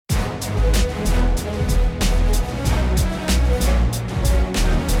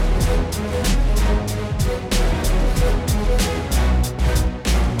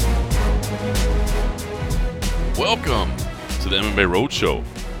MMA Roadshow,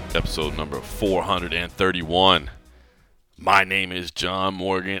 episode number 431. My name is John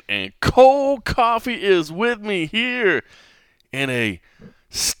Morgan, and cold coffee is with me here in a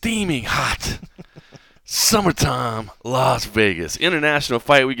steaming hot summertime Las Vegas. International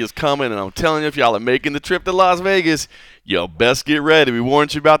Fight Week is coming, and I'm telling you, if y'all are making the trip to Las Vegas, y'all best get ready. We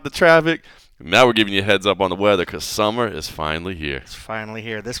warned you about the traffic. Now we're giving you a heads up on the weather because summer is finally here. It's finally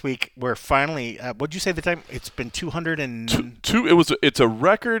here. This week we're finally. What'd you say the time? It's been 200 and It's a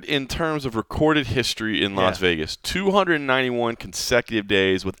record in terms of recorded history in Las Vegas. 291 consecutive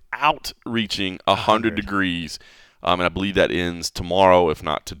days without reaching 100 degrees. And I believe that ends tomorrow, if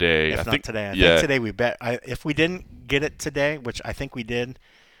not today. I think today we bet. If we didn't get it today, which I think we did,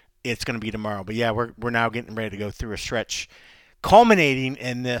 it's going to be tomorrow. But yeah, we're now getting ready to go through a stretch culminating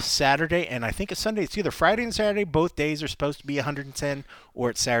in this Saturday, and I think it's Sunday. It's either Friday and Saturday. Both days are supposed to be 110,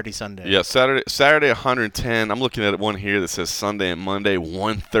 or it's Saturday, Sunday. Yeah, Saturday 110. I'm looking at one here that says Sunday and Monday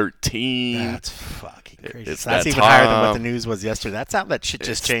 113. That's fucking crazy. It's That's that even time. higher than what the news was yesterday. That's how that shit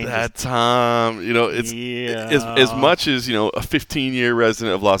just changes. That time, it's as much as a 15-year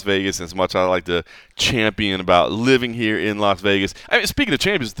resident of Las Vegas, as much as I like to champion about living here in Las Vegas. I mean, speaking of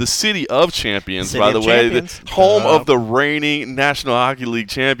champions, the city of champions, by the way, the home of the reigning National Hockey League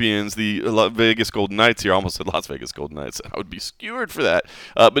champions, the Las Vegas Golden Knights here. I almost said Las Vegas Golden Knights. I would be skewered for that.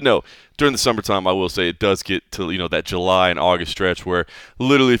 But no, during the summertime, I will say it does get to that July and August stretch where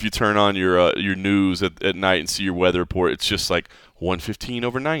literally if you turn on your news at night and see your weather report, it's just like 115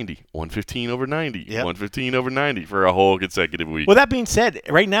 over 90, 115 over 90, 115 over 90 for a whole consecutive week. Well, that being said,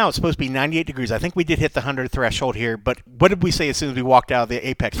 right now it's supposed to be 98 degrees. I think we did hit the 100 threshold here, but what did we say as soon as we walked out of the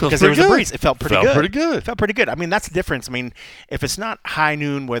Apex? Because there was a breeze. It felt pretty good. It felt pretty good. I mean, that's the difference. I mean, if it's not high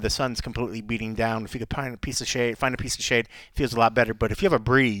noon where the sun's completely beating down, if you could find a piece of shade, it feels a lot better. But if you have a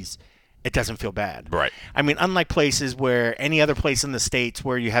breeze, it doesn't feel bad. Right. I mean, unlike places where any other place in the States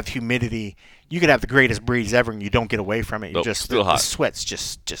where you have humidity, you could have the greatest breeze ever and you don't get away from it. Nope, still hot. The sweat's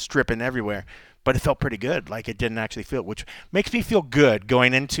just dripping everywhere. But it felt pretty good. Like it didn't actually feel, which makes me feel good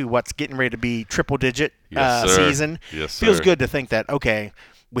going into what's getting ready to be triple-digit season. Yes, Feels sir. good to think that, okay,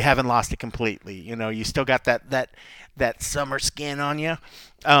 we haven't lost it completely. You still got that summer skin on you.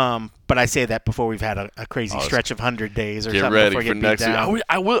 But I say that before we've had a crazy stretch of 100 days or something before you get beat down.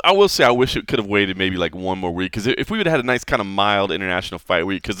 I will say I wish it could have waited maybe like one more week because if we would have had a nice kind of mild International Fight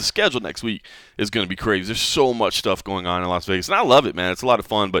Week, because the schedule next week is going to be crazy. There's so much stuff going on in Las Vegas, and I love it, man. It's a lot of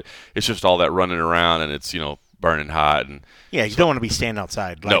fun, but it's just all that running around, and it's burning hot. And yeah, you don't want to be standing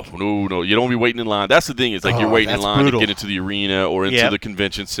outside. No. You don't want to be waiting in line. That's the thing. It's like you're waiting in line to get into the arena or into the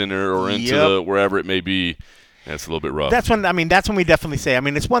convention center or into wherever it may be. That's a little bit rough. That's when we definitely say. I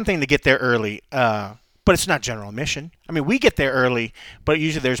mean, it's one thing to get there early, but it's not general admission. I mean, we get there early, but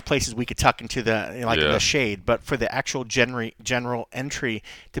usually there's places we could tuck into the shade. But for the actual general entry,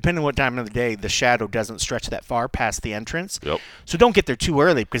 depending on what time of the day, the shadow doesn't stretch that far past the entrance. Yep. So don't get there too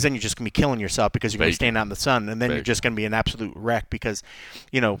early because then you're just going to be killing yourself because you're going to be standing out in the sun, and then you're just going to be an absolute wreck because,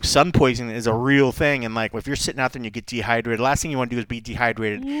 sun poisoning is a real thing. And like if you're sitting out there and you get dehydrated, the last thing you want to do is be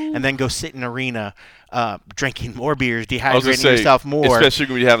dehydrated and then go sit in an arena drinking more beers, dehydrating yourself more. Especially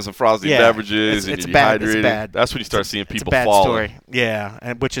when you're having some frosty beverages and you're dehydrated. It's bad. That's when you start seeing people it's a bad fall. Story.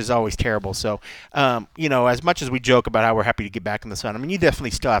 Yeah, which is always terrible. So, as much as we joke about how we're happy to get back in the sun, I mean, you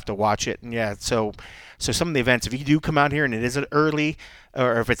definitely still have to watch it. And so some of the events, if you do come out here and it is early,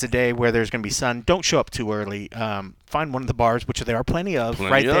 or if it's a day where there's going to be sun, don't show up too early. Find one of the bars, which there are plenty of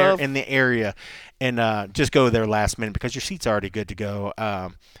there in the area, and just go there last minute because your seat's already good to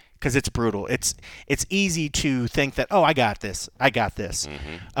go. Because it's brutal. It's easy to think that, I got this.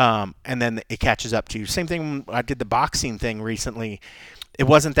 Mm-hmm. And then it catches up to you. Same thing when I did the boxing thing recently. It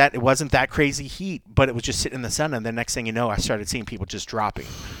wasn't that crazy heat, but it was just sitting in the sun, and the next thing you know, I started seeing people just dropping.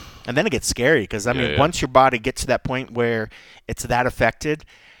 And then it gets scary because once your body gets to that point where it's that affected,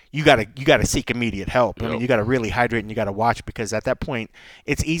 you gotta seek immediate help. Yep. I mean, you gotta really hydrate and you gotta watch because at that point,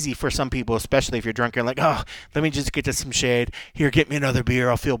 it's easy for some people, especially if you're drunk. You're like, let me just get to some shade. Here, get me another beer.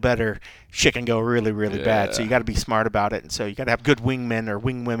 I'll feel better. Shit can go really, really bad. So you got to be smart about it. And so you got to have good wingmen or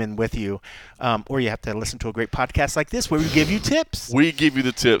wingwomen with you, or you have to listen to a great podcast like this where we give you tips. We give you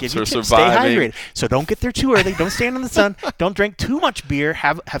the tips for surviving. Stay hydrated. So don't get there too early. Don't stand in the sun. Don't drink too much beer.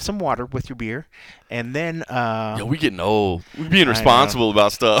 Have some water with your beer. And then we getting old. We're being responsible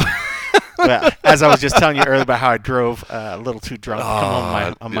about stuff. Well, as I was just telling you earlier about how I drove a little too drunk to come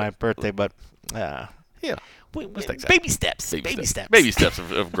home on my birthday, but baby steps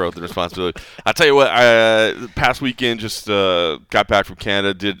of growth and responsibility. I tell you what, past weekend just got back from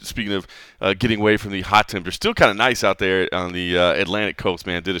Canada. Speaking of getting away from the hot temperatures. Still kind of nice out there on the Atlantic coast,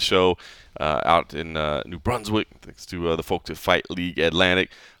 man. Did a show out in New Brunswick, thanks to the folks at Fight League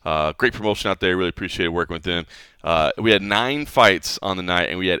Atlantic. Great promotion out there. Really appreciated working with them. We had 9 fights on the night,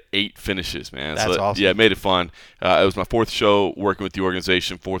 and we had 8 finishes, man. That's awesome. Yeah, it made it fun. It was my 4th show working with the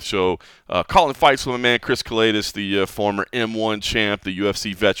organization, 4th show calling fights with my man Chris Kalidas, the former M1 champ, the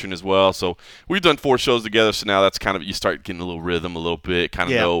UFC veteran as well. So we've done 4 shows together, so now that's kind of, you start getting a little rhythm a little bit,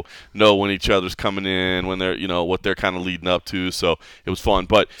 kind of know when each other's coming in, when they're, what they're kind of leading up to. So it was fun.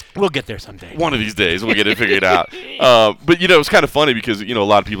 But we'll get there someday. One of these days we'll get it figured out. But it was kind of funny because, a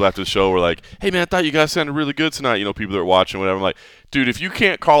lot of people after the show were like, hey, man, I thought you guys sounded really good tonight. People that are watching, whatever. I'm like, dude, if you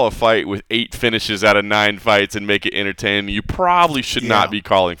can't call a fight with 8 finishes out of 9 fights and make it entertaining, you probably should not be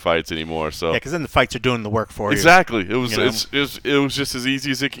calling fights anymore. So because then the fights are doing the work for you. Exactly. It was it was just as easy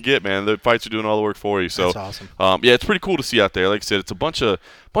as it can get, man. The fights are doing all the work for you. So that's awesome. It's pretty cool to see out there. Like I said, it's a bunch of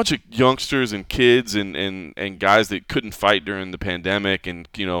youngsters and kids and guys that couldn't fight during the pandemic, and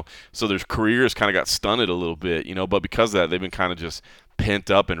so their careers kind of got stunted a little bit, but because of that, they've been kind of just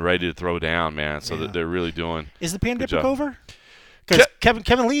pent up and ready to throw down, man. So that they're really doing. Is the pandemic over? Because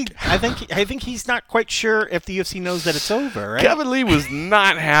Kevin Lee, I think he's not quite sure if the UFC knows that it's over, right? Kevin Lee was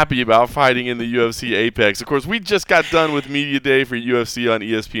not happy about fighting in the UFC Apex. Of course, we just got done with Media Day for UFC on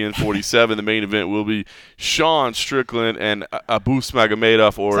ESPN 47. The main event will be Sean Strickland and Abus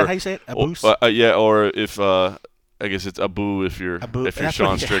Magomedov, or is that how you say it? Abus? Or if I guess it's Abu if you're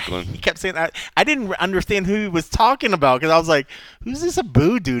Sean Strickland. He kept saying that. I didn't understand who he was talking about because I was like, "Who's this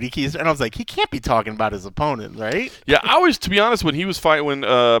Abu dude?" And I was like, "He can't be talking about his opponent, right?" Yeah, I always, to be honest, when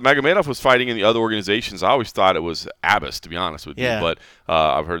Magomedov was fighting in the other organizations, I always thought it was Abus, to be honest with you. But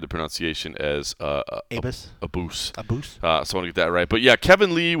I've heard the pronunciation as Abus. Abus. Abus. So I want to get that right. But yeah,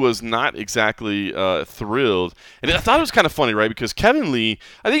 Kevin Lee was not exactly thrilled, and I thought it was kind of funny, right? Because I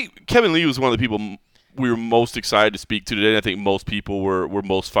think Kevin Lee was one of the people we were most excited to speak to today. I think most people were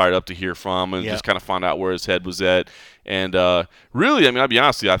most fired up to hear from and just kind of find out where his head was at. And really, I'll be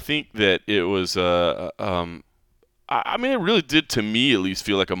honest with you, I think that it was it really did, to me at least,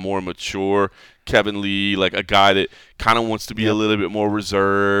 feel like a more mature Kevin Lee, like a guy that kind of wants to be a little bit more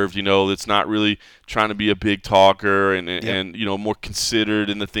reserved, that's not really trying to be a big talker and more considered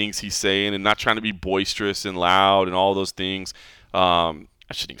in the things he's saying and not trying to be boisterous and loud and all those things.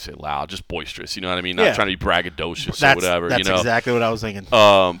 I shouldn't even say loud, just boisterous. You know what I mean? Not trying to be braggadocious or whatever. That's exactly what I was thinking.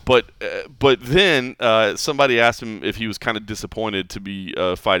 But then somebody asked him if he was kind of disappointed to be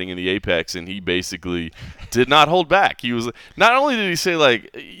fighting in the Apex, and he basically did not hold back. He was not only did he say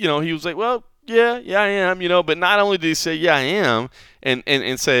he was like, well, yeah, I am, but not only did he say, yeah, I am,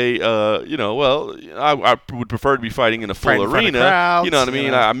 and say, well, I would prefer to be fighting in a full arena. Crowds, you know what I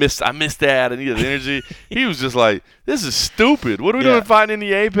mean? I missed that. I needed the energy. He was just like, this is stupid. What are we doing fighting in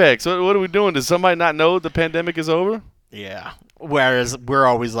the Apex? What are we doing? Does somebody not know the pandemic is over? Yeah. Whereas we're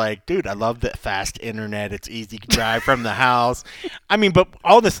always like, dude, I love the fast internet. It's easy to drive from the house. But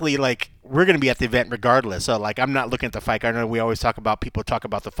honestly, we're going to be at the event regardless. So, I'm not looking at the fight card. I know people talk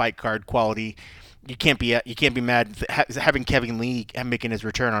about the fight card quality. You can't be mad having Kevin Lee making his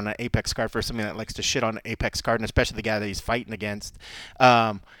return on an Apex card for somebody that likes to shit on an Apex card, and especially the guy that he's fighting against.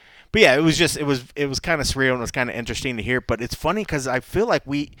 But yeah, it was kind of surreal and it was kind of interesting to hear. But it's funny because I feel like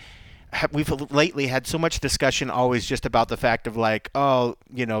we've lately had so much discussion always just about the fact of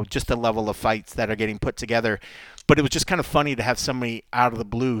just the level of fights that are getting put together. But it was just kind of funny to have somebody out of the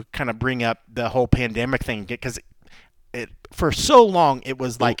blue kind of bring up the whole pandemic thing, because for so long it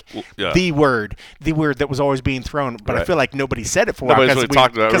was the word that was always being thrown. But I feel like nobody said it for a while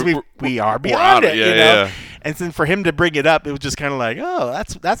because we are beyond it. Yeah. And then for him to bring it up, it was just kind of like, oh,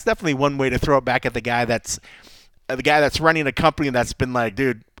 that's definitely one way to throw it back at the guy that's running a company that's been like,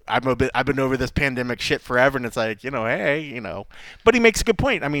 dude, I've been over this pandemic shit forever, and it's like, hey. But he makes a good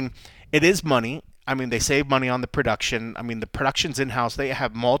point. It is money. They save money on the production. The production's in-house. They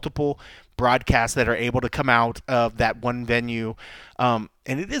have multiple broadcasts that are able to come out of that one venue. And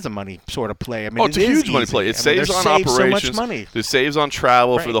it is a money sort of play. It's a huge money play. It saves on operations. So much money. It saves on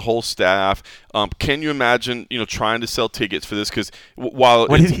travel for the whole staff. Can you imagine, trying to sell tickets for this? Because while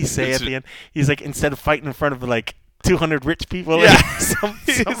what did he say at the end? He's like, instead of fighting in front of 200 rich people.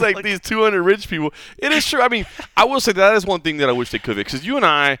 He's like these 200 rich people. It is true. I will say that is one thing that I wish they could fix, because you and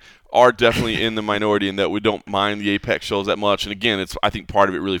I are definitely in the minority in that we don't mind the Apex shows that much. And again, I think part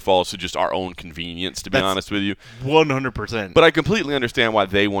of it really falls to just our own convenience, to be honest with you. 100%. But I completely understand why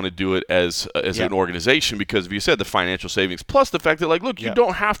they want to do it as an organization, because if you said the financial savings, plus the fact that, like, look, you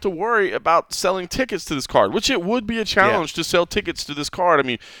don't have to worry about selling tickets to this card, which it would be a challenge to sell tickets to this card. I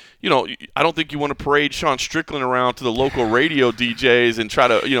mean, you know, I don't think you want to parade Sean Strickland around to the local radio DJs and try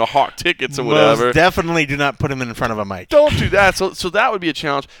to, you know, hawk tickets or whatever. Most definitely do not put him in front of a mic. Don't do that. So that would be a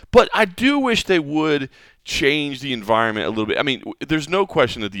challenge. But I do wish they would change the environment a little bit. I mean, there's no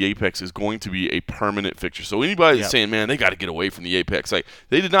question that the Apex is going to be a permanent fixture. So anybody that's saying, man, they got to get away from the Apex, like,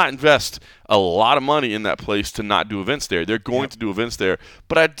 they did not invest a lot of money in that place to not do events there. They're going to do events there.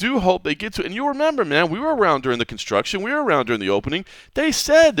 But I do hope they get to it. And you remember, man, we were around during the construction. We were around during the opening. They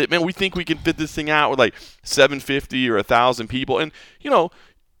said that, man, we think we can fit this thing out with like 750 or 1,000 people. And, you know,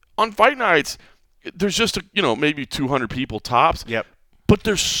 on fight nights, there's just, maybe 200 people tops. Yep. But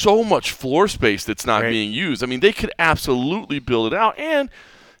there's so much floor space that's not being used. I mean, they could absolutely build it out. And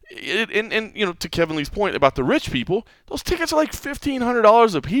to Kevin Lee's point about the rich people, those tickets are like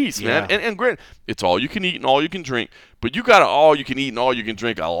 $1,500 a piece, man. And granted, it's all you can eat and all you can drink. But you got to all you can eat and all you can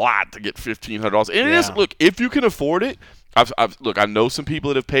drink a lot to get $1,500. And it is, look, if you can afford it, I know some people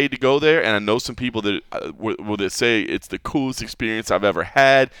that have paid to go there, and I know some people that will say it's the coolest experience I've ever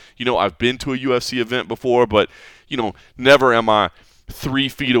had. You know, I've been to a UFC event before, but, never am I 3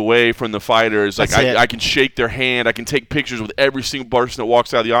 feet away from the fighters. Like, I can shake their hand. I can take pictures with every single person that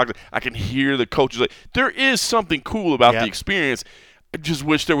walks out of the octagon. I can hear the coaches. Like, there is something cool about the experience. I just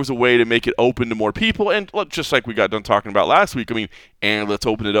wish there was a way to make it open to more people. And look, just like we got done talking about last week, I mean, and let's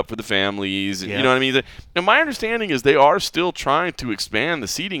open it up for the families. And you know what I mean? And my understanding is they are still trying to expand the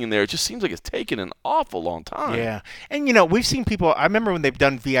seating in there. It just seems like it's taken an awful long time. Yeah. And, we've seen people – I remember when they've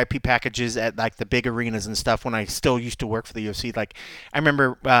done VIP packages at, like, the big arenas and stuff when I still used to work for the UFC. Like, I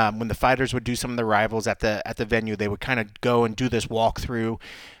remember when the fighters would do some of the rivals at the venue, they would kind of go and do this walkthrough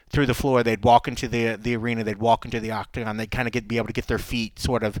through the floor. They'd walk into the arena. They'd walk into the octagon. They'd kind of be able to get their feet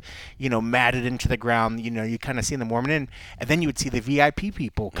sort of, matted into the ground. You kind of see them warming in. And then you would see the VIP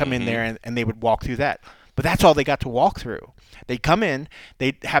people come in there, and they would walk through that. But that's all they got to walk through. They'd come in,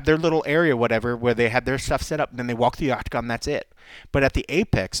 they'd have their little area, whatever, where they had their stuff set up, and then they walk through the octagon, and that's it. But at the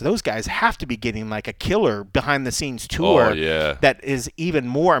Apex, those guys have to be getting like a killer behind-the-scenes tour that is even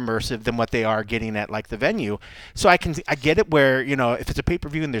more immersive than what they are getting at like the venue. So I get it where, if it's a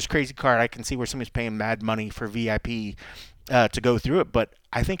pay-per-view and there's crazy card, I can see where somebody's paying mad money for VIP to go through it. But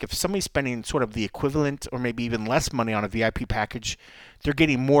I think if somebody's spending sort of the equivalent or maybe even less money on a VIP package, they're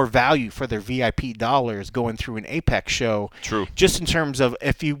getting more value for their VIP dollars going through an Apex show. True. Just in terms of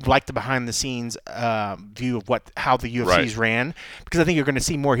if you like the behind-the-scenes view of how the UFC's ran, because I think you're going to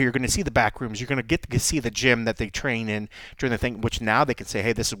see more here. You're going to see the back rooms. You're going to get to see the gym that they train in during the thing, which now they can say,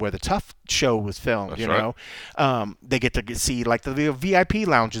 hey, this is where the Tough show was filmed. They get to see like the VIP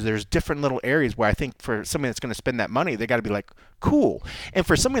lounges. There's different little areas where I think for somebody that's going to spend that money, they got to be like, cool. And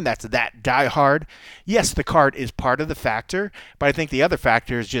for somebody that's that diehard, yes, the card is part of the factor, but I think the other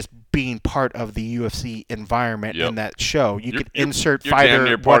factor is just being part of the UFC environment in that show. You could insert you're fighter, damn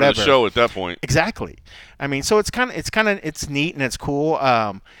near part whatever. of the show at that point. Exactly. I mean, so it's neat and it's cool.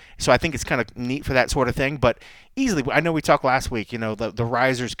 So I think it's kind of neat for that sort of thing. But easily, I know we talked last week. The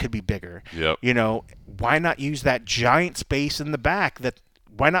risers could be bigger. Yep. Why not use that giant space in the back?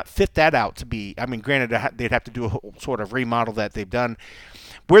 Why not fit that out to be? I mean, granted, they'd have to do a whole sort of remodel that they've done.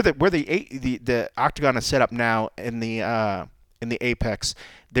 Where the octagon is set up now in the Apex,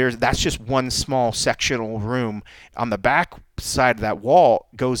 that's just one small sectional room. On the back side of that wall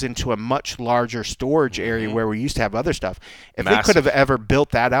goes into a much larger storage area where we used to have other stuff. If they could have ever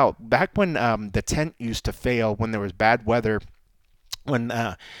built that out back when the tent used to fail when there was bad weather. When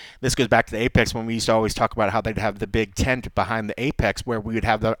this goes back to the Apex, when we used to always talk about how they'd have the big tent behind the Apex where we would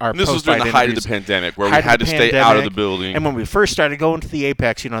have our this was during the height of the pandemic where we had to stay out of the building. And when we first started going to the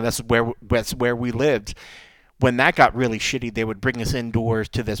Apex, that's where we lived. When that got really shitty, they would bring us indoors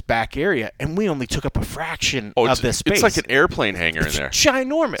to this back area, and we only took up a fraction of this space. It's like an airplane hangar in there.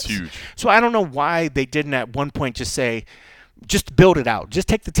 Ginormous. It's huge. So I don't know why they didn't at one point just say, just build it out. Just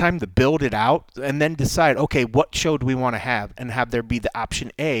take the time to build it out and then decide, okay, what show do we want to have? And have there be the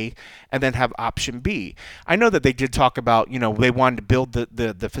option A and then have option B. I know that they did talk about, they wanted to build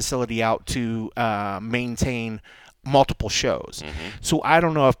the facility out to maintain multiple shows. So I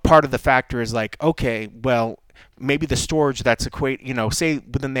don't know if part of the factor is like, okay, well, maybe the storage that's say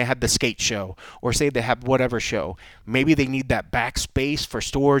then they had the skate show, or say they have whatever show. Maybe they need that back space for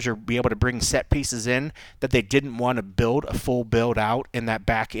storage, or be able to bring set pieces in that they didn't want to build a full build out in that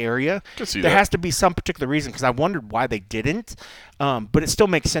back area. There has to be some particular reason, because I wondered why they didn't. But it still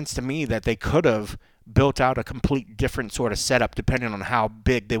makes sense to me that they could have built out a complete different sort of setup depending on how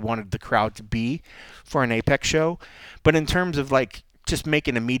big they wanted the crowd to be for an Apex show. But in terms of like just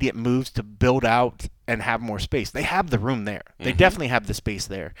making immediate moves to build out and have more space, they have the room there. They definitely have the space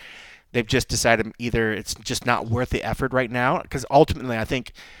there. They've just decided either it's just not worth the effort right now, because ultimately I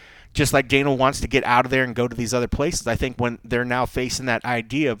think just like Dana wants to get out of there and go to these other places, I think when they're now facing that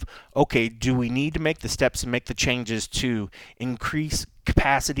idea of, okay, do we need to make the steps and make the changes to increase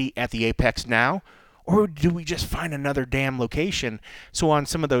capacity at the Apex now? Or do we just find another damn location? So on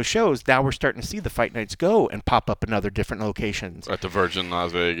some of those shows, now we're starting to see the fight nights go and pop up in other different locations. At the Virgin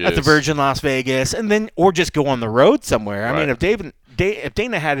Las Vegas. At the Virgin Las Vegas. And then, or just go on the road somewhere. I mean, if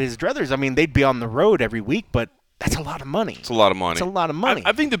Dana had his druthers, I mean, they'd be on the road every week, but that's a lot of money. It's a lot of money. It's a lot of money.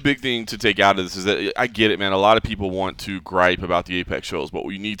 I think the big thing to take out of this is that I get it, man. A lot of people want to gripe about the Apex shows, but what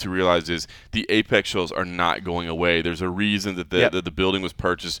we need to realize is the Apex shows are not going away. There's a reason that the building was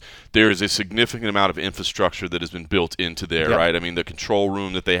purchased. There is a significant amount of infrastructure that has been built into there, right? I mean, the control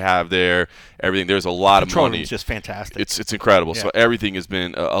room that they have there, everything. There's a lot of money. Control room is just fantastic. It's incredible. So everything has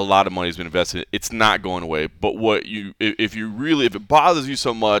been a lot of money has been invested. It's not going away. But if it bothers you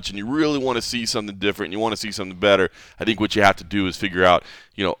so much and you really want to see something different, and you want to see something better, I think what you have to do is figure out,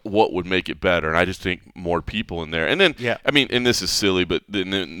 what would make it better. And I just think more people in there. And then, I mean, and this is silly, but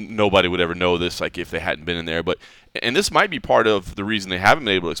then nobody would ever know this, like, if they hadn't been in there. And this might be part of the reason they haven't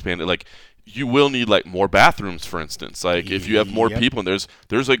been able to expand it. Like, you will need, like, more bathrooms, for instance. Like, if you have more people, and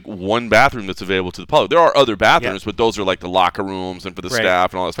there's like one bathroom that's available to the public. There are other bathrooms, but those are like the locker rooms and for the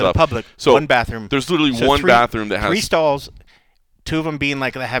staff and all that stuff. For the public, so one bathroom. There's literally one bathroom that has 3 stalls. 2 of them being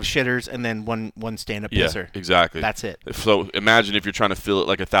like they have shitters, and then one stand-up pisser. Exactly. That's it. So imagine if you're trying to fill it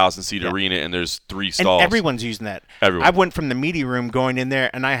like 1,000-seat arena, and there's 3 stalls. And everyone's using that. Everyone. I went from the media room going in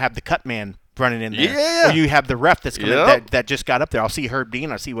there, and I have the cut man running in there. Yeah. Or you have the ref that's coming that just got up there. I'll see Herb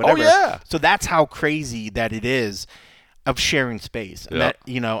Dean. I'll see whatever. Oh, yeah. So that's how crazy that it is of sharing space. And that,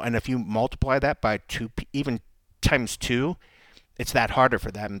 and if you multiply that by 2, even times 2, it's that harder for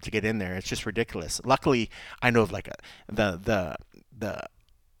them to get in there. It's just ridiculous. Luckily, I know of like the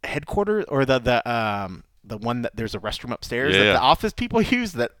headquarters, or the one that there's a restroom upstairs that the office people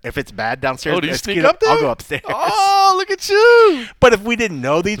use, that if it's bad downstairs, do you sneak up there? I'll go upstairs. Oh, look at you. But if we didn't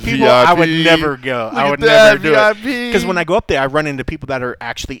know these people, VIP. I would never go. Look I would at never that, do VIP. it. Because when I go up there, I run into people that are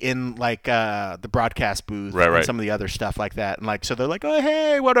actually in like the broadcast booth and some of the other stuff like that. And like, so they're like, oh,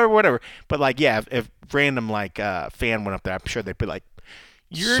 hey, whatever. But like, if random like fan went up there, I'm sure they'd be like,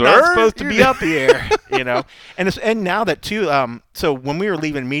 you're not supposed to be up here, And now that too, so when we were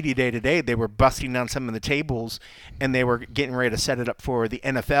leaving media day today, they were busting down some of the tables, and they were getting ready to set it up for the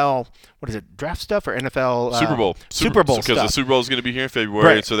NFL. What is it, draft stuff or NFL Super Bowl? Super Bowl stuff. Because the Super Bowl is going to be here in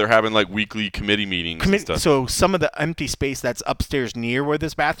February, and so they're having like weekly committee meetings and stuff. So some of the empty space that's upstairs near where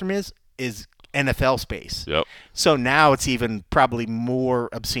this bathroom is NFL space. Yep. So now it's even probably more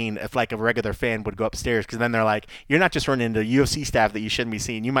obscene if like a regular fan would go upstairs, because then they're like, you're not just running into UFC staff that you shouldn't be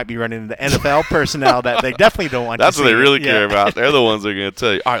seeing. You might be running into NFL personnel that they definitely don't want That's to see. That's what they really care about. They're the ones that are going to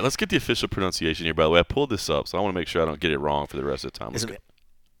tell you. All right, let's get the official pronunciation here, by the way. I pulled this up, so I want to make sure I don't get it wrong for the rest of the time.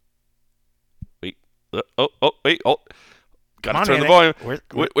 Wait. Wait. Got to turn the volume. Where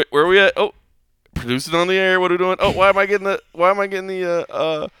are we at? Oh, producing on the air. What are we doing? Oh, why am I getting the What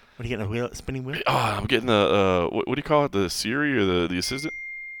are you getting, a spinning wheel? Oh, I'm getting the, what do you call it, the Siri or the assistant?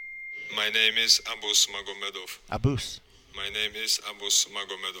 My name is Abus Magomedov. Abus. My name is Abus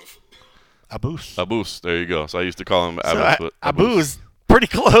Magomedov. Abus. There you go. So I used to call him Abus. So Abus, pretty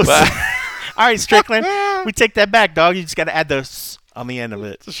close. All right, Strickland, we take that back, dog. You just got to add the on the end of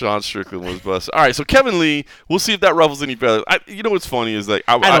it. Sean Strickland was busted. All right, so Kevin Lee, we'll see if that ruffles any feathers. You know what's funny is like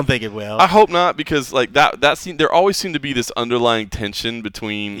I don't think it will. I hope not, because like that scene, there always seemed to be this underlying tension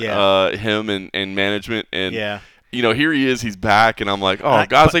between him and management, and here he is, he's back, and I'm like, oh,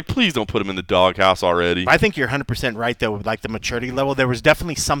 guys, like, please don't put him in the doghouse already. I think you're 100% right, though, with like the maturity level. There was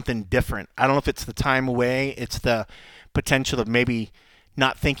definitely something different. I don't know if it's the time away, it's the potential of maybe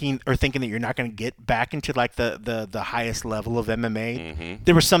not thinking that you're not going to get back into like the highest level of MMA. Mm-hmm.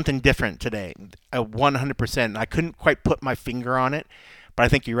 There was something different today, 100%. I couldn't quite put my finger on it, but I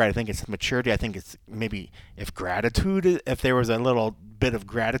think you're right. I think it's maturity. I think it's maybe if there was a little bit of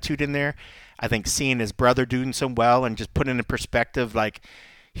gratitude in there. I think seeing his brother doing so well and just putting in perspective, like,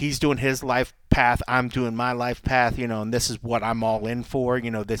 he's doing his life path, I'm doing my life path, and this is what I'm all in for,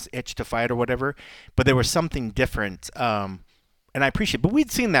 this itch to fight or whatever. But there was something different. And I appreciate, but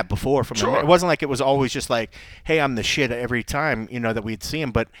we'd seen that before from him. It wasn't like it was always just like, hey, I'm the shit every time, that we'd see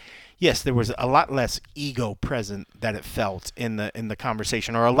him. But yes, there was a lot less ego present that it felt in the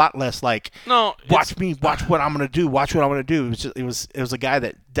conversation, or a lot less like, watch what I'm gonna do, watch what I'm gonna do. It was a guy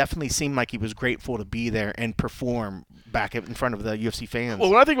that definitely seemed like he was grateful to be there and perform back in front of the UFC fans. Well,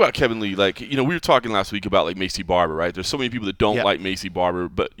 when I think about Kevin Lee, like, we were talking last week about like Macy Barber, right? There's so many people that don't like Macy Barber,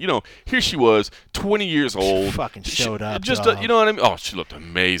 but here she was, 20 years old, she fucking showed up. Just you know what I mean? Oh, she looked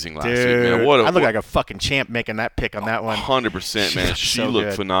amazing last week, man. I look like a fucking champ making that pick on that one. 100%, man. She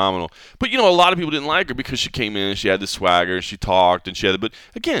looked good. phenomenal. But a lot of people didn't like her because she came in and she had the swagger, she talked, and but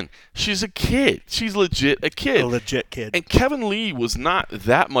again, she's a kid. She's legit a kid. A legit kid. And Kevin Lee was not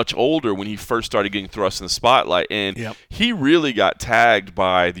that much older when he first started getting thrust in the spotlight, and he really got tagged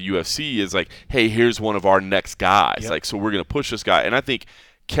by the UFC as like, hey, here's one of our next guys. Like, so we're going to push this guy. And I think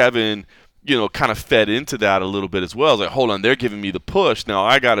Kevin, kind of fed into that a little bit as well. It's like, hold on, they're giving me the push. Now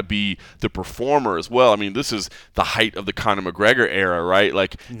I got to be the performer as well. I mean, this is the height of the Conor McGregor era, right?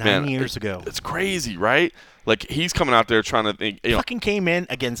 Like, 9 years ago. It's crazy, right? Like, he's coming out there trying to think. Fucking came in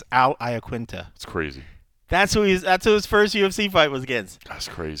against Al Iaquinta. It's crazy. That's who his first UFC fight was against. That's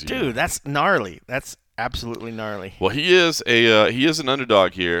crazy, dude. Man. That's gnarly. That's absolutely gnarly. Well, he is an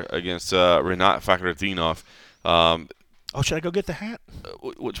underdog here against Rinat Fakhretdinov. Should I go get the hat?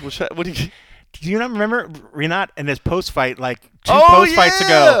 Which hat? What do you? Do you not remember Rinat in his post fight, like two post fights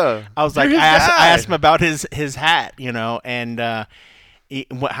ago? I was like, I asked him about his hat, and how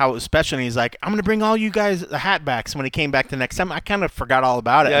it was special. And he's like, I'm gonna bring all you guys the hat back. So when he came back the next time, I kind of forgot all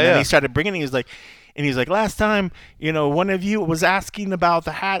about it. And then he started bringing it. He was like, last time, one of you was asking about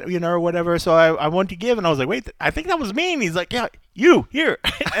the hat, or whatever. So I wanted to give, and I was like, wait, I think that was me. And he's like, yeah, you here.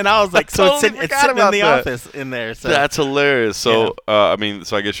 And I was like, so it's sitting in the office in there. So that's hilarious. So I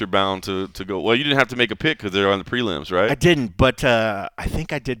guess you're bound to go. Well, you didn't have to make a pick because they're on the prelims, right? I didn't, but I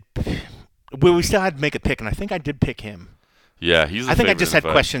think I did. Well, we still had to make a pick, and I think I did pick him. Yeah, he's. I think I just had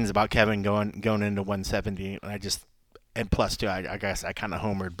questions about Kevin going into 170, and plus too, I guess I kind of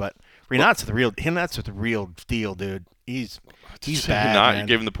homered, but. Renat's the real deal, dude. He's bad. Man. You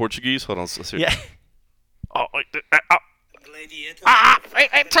gave him the Portuguese. Hold on, let's hear. Yeah. Gladiator.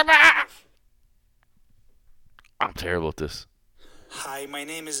 I'm terrible at this. Hi, my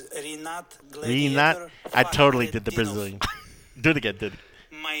name is Rinat Gladiator. Gladiator. I totally did the Brazilian. Do it again, dude.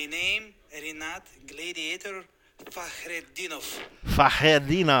 My name Rinat Gladiator Fakhretdinov.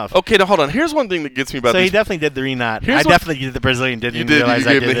 Okay, now hold on. Here's one thing that gets me about this. So he definitely did the Rinat. I definitely did the Brazilian. Didn't you realize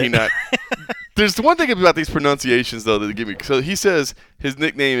I did it? There's one thing about these pronunciations, though, that give me. So he says his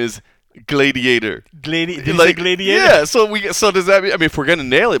nickname is Gladiator. Did you say Gladiator? Yeah. So does that mean? I mean, if we're gonna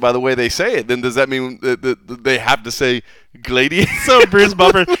nail it by the way they say it, then does that mean that they have to say Gladiator? So Bruce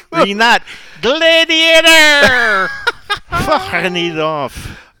Buffer, Rinat Gladiator.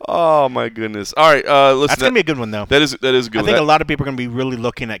 Fakhretdinov. Oh my goodness! All right, listen. That's gonna be a good one, though. That is a good one. I think a lot of people are gonna be really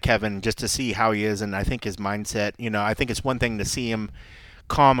looking at Kevin just to see how he is, and I think his mindset. I think it's one thing to see him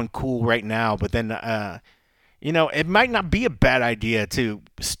calm and cool right now, but then, it might not be a bad idea to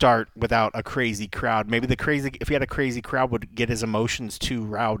start without a crazy crowd. Maybe if he had a crazy crowd, would get his emotions too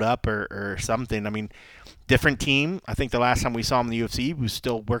riled up or something. I mean, different team. I think the last time we saw him in the UFC, he was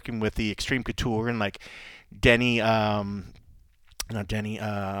still working with the Extreme Couture and like Denny. Not Denny,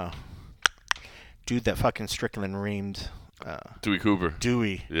 dude that fucking Strickland reamed. Dewey Cooper.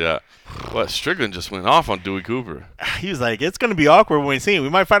 Dewey. Yeah. Well, Strickland just went off on Dewey Cooper. He was like, it's going to be awkward when we see him. We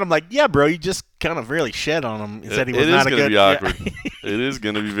might find him like, yeah, bro, you just kind of really shed on him. He said he was not a good. It is going to be awkward. It is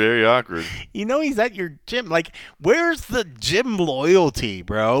going to be very awkward. He's at your gym. Like, where's the gym loyalty,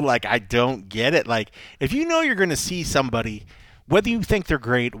 bro? Like, I don't get it. Like, if you know you're going to see somebody, whether you think they're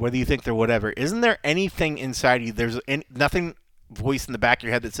great, whether you think they're whatever, isn't there anything inside you? There's nothing voice in the back of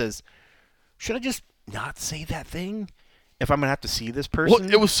your head that says, should I just not say that thing if I'm going to have to see this person? Well,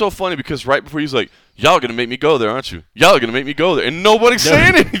 it was so funny because right before he's like, y'all going to make me go there, aren't you? Y'all going to make me go there. And nobody's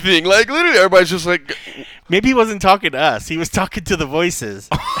saying anything. Like, literally, everybody's just like. Maybe he wasn't talking to us. He was talking to the voices.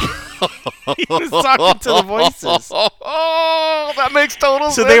 He was talking to the voices. Oh, that makes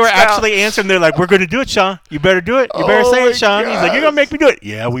total sense. So they were actually answering. They're like, we're going to do it, Sean. You better do it. You better say it, Sean. Gosh. He's like, you're going to make me do it.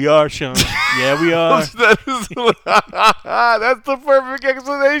 Yeah, we are, Sean. Yeah, we are. That's the perfect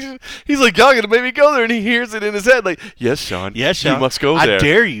explanation. He's like, y'all going to make me go there. And he hears it in his head like, yes, Sean. Yes, Sean. You must go there. I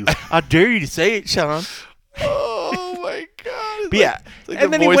dare you. I dare you to say it, Sean. Oh, my God. But yeah. Like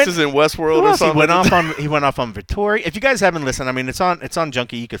and the then voices in Westworld or something. He went off on Vittori. If you guys haven't listened, I mean, it's on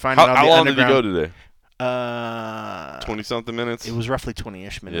Junkie. You could find it on the How long underground. did you go today? 20-something minutes. It was roughly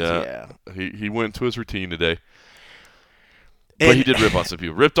 20-ish minutes. Yeah. He went to his routine today. But he did rip on some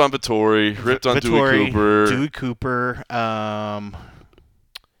people. Ripped on Vittori. Ripped on Dewey Cooper.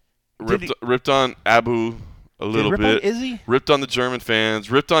 Ripped on Abu a little bit. Izzy? Ripped on the German fans.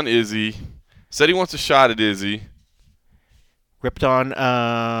 Ripped on Izzy. Said he wants a shot at Izzy. Ripped on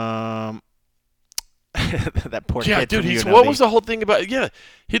that poor kid. Dude. What was the whole thing about? Yeah,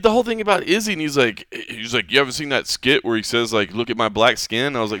 the whole thing about Izzy, and he's like, you haven't seen that skit where he says like, look at my black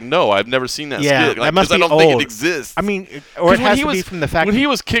skin? I was like, no, I've never seen that skit. That must be I don't old. think it exists. I mean, or it has to be from the fact when he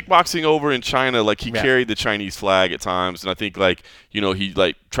was kickboxing over in China, like he carried the Chinese flag at times, and I think like he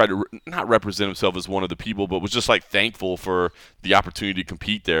like tried to not represent himself as one of the people, but was just like thankful for the opportunity to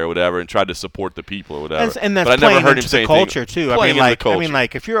compete there or whatever, and tried to support the people or whatever. And that's but I never heard him into say the culture too. I mean,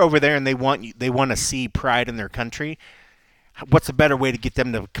 like if you're over there and they want to see pride in their country. What's a better way to get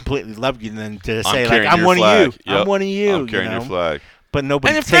them to completely love you than to say like I'm one of you? Yep. I'm one of you. I'm carrying your flag. But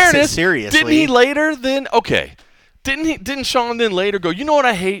nobody and in takes fairness, it seriously. Didn't he later then? Okay, didn't Sean then later go? You know what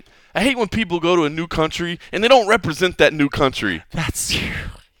I hate? I hate when people go to a new country and they don't represent that new country. That's true.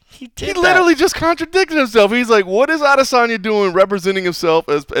 He literally just contradicted himself. He's like, what is Adesanya doing representing himself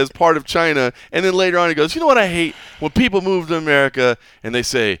as part of China? And then later on he goes, you know what I hate? When people move to America and they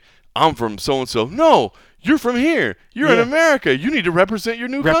say, I'm from so-and-so. No, you're from here. You're in America. You need to represent your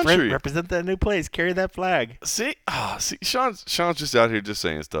new country. Represent that new place. Carry that flag. See, Sean's just out here just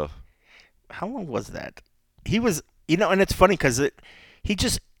saying stuff. How long was that? He was, and it's funny because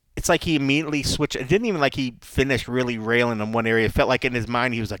it's like he immediately switched. It didn't even like he finished really railing in one area. It felt like in his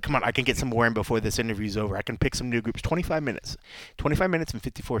mind he was like, come on, I can get some more in before this interview's over. I can pick some new groups. 25 minutes. 25 minutes and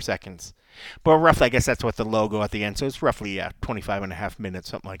 54 seconds. But roughly, I guess that's what the logo at the end. So it's roughly, 25 and a half minutes,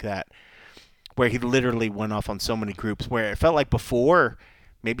 something like that. Where he literally went off on so many groups. Where it felt like before,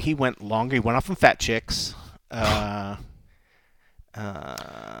 maybe he went longer. He went off on fat chicks. Put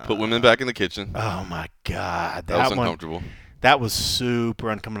women back in the kitchen. Oh my God, that was uncomfortable. That was super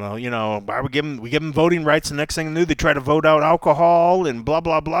uncomfortable. Why we give them voting rights? The next thing I knew, they tried to vote out alcohol and blah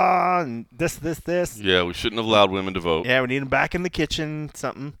blah blah and this. Yeah, we shouldn't have allowed women to vote. Yeah, we need them back in the kitchen.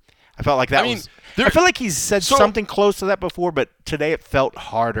 Something. I felt like that was. I feel like he's said something close to that before, but today it felt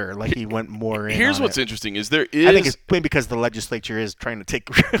harder. Like he went more in. Here's what's interesting: is there is. I think it's maybe because the legislature is trying to take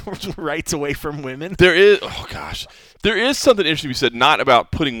rights away from women. There is. Oh gosh, there is something interesting to be said, not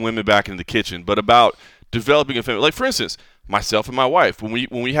about putting women back in the kitchen, but about developing a family. Like for instance, myself and my wife, when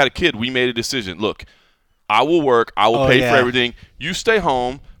we had a kid, we made a decision. Look, I will work. I will pay for everything. You stay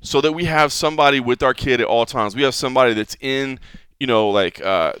home so that we have somebody with our kid at all times. We have somebody that's in.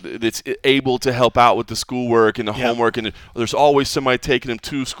 That's able to help out with the schoolwork and the homework, and there's always somebody taking them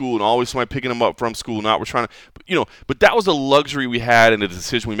to school and always somebody picking them up from school. Not we're trying to, but that was a luxury we had and a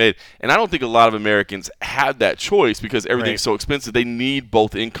decision we made. And I don't think a lot of Americans had that choice because everything's so expensive. They need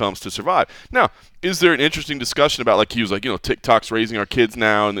both incomes to survive. Now, is there an interesting discussion about like he was like, TikTok's raising our kids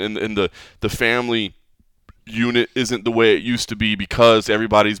now, and the family unit isn't the way it used to be because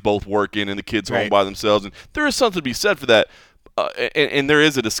everybody's both working and the kids home by themselves, and there is something to be said for that. And there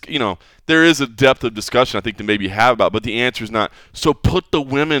is there is a depth of discussion I think to maybe have about, but the answer is not. So put the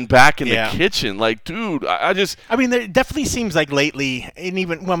women back in the kitchen, like, dude. I mean, there definitely seems like lately, and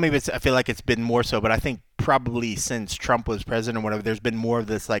even maybe I feel like it's been more so, but I think probably since Trump was president or whatever, there's been more of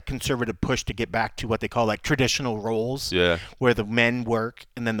this like conservative push to get back to what they call like traditional roles, where the men work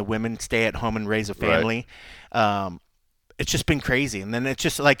and then the women stay at home and raise a family. Right. It's just been crazy, and then it's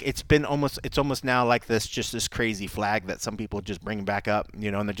just like it's almost now like this crazy flag that some people just bring back up, and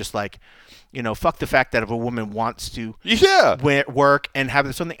they're just like, fuck the fact that if a woman wants to work and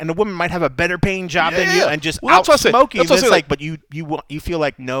have something, and a woman might have a better paying job than you and just outsmoke you, it's like, but you feel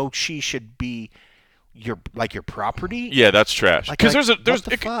like no, she should be your property. Yeah, that's trash. Because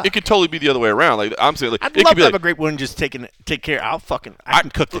it could totally be the other way around. Like I'm saying, like I'd love to have a great woman just take care. I can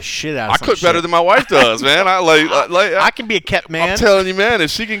cook the shit out of some I cook shit. better than my wife does, man. I can be a kept man. I'm telling you, man, if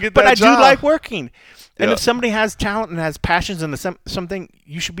she can get that job. But I do like working. And if somebody has talent and has passions in something,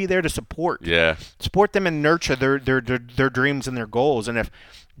 you should be there to support. Yeah. Support them and nurture their dreams and their goals. And if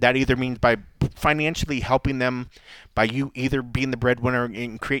that either means by financially helping them, by you either being the breadwinner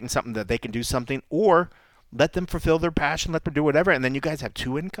and creating something that they can do something, or let them fulfill their passion, let them do whatever, and then you guys have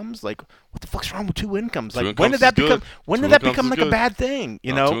two incomes. Like, what the fuck's wrong with two incomes? Like, when did that become like a bad thing?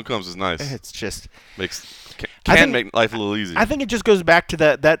 Two incomes is nice. It's just make life a little easier. I think it just goes back to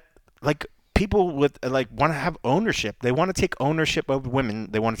that like. People with want to have ownership. They want to take ownership of women.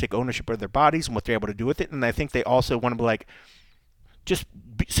 They want to take ownership of their bodies and what they're able to do with it. And I think they also want to be like, Just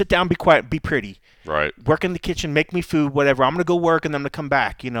sit down, be quiet, be pretty. Right. Work in the kitchen, make me food, whatever. I'm going to go work and I'm going to come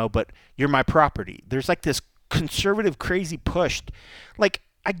back, but you're my property. There's like this conservative, crazy push. Like,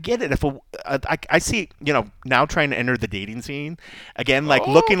 I get it. If I see, now trying to enter the dating scene again, like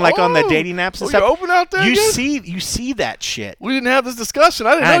looking like on the dating apps and stuff. You open out there? You see that shit. We didn't have this discussion.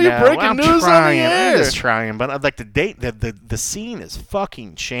 I didn't know you're breaking news on the air. I'm just trying, but I'd like to date. The scene is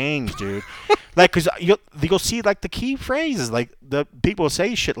fucking changed, dude. Like, cause you'll see like the key phrases, like the people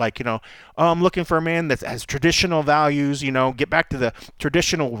say shit like, oh, I'm looking for a man that has traditional values. Get back to the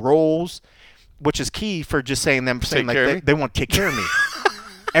traditional roles, which is key for just saying like they want to take care of me.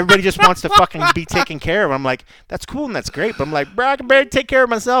 Everybody just wants to fucking be taken care of. I'm like, that's cool and that's great. But I'm like, bro, I can barely take care of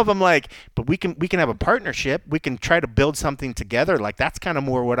myself. I'm like, but we can have a partnership. We can try to build something together. Like, that's kind of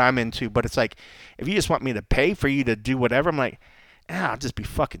more what I'm into. But it's like, if you just want me to pay for you to do whatever, I'm like, I'll just be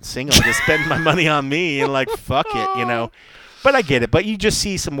fucking single and just spend my money on me and like, fuck it, But I get it. But you just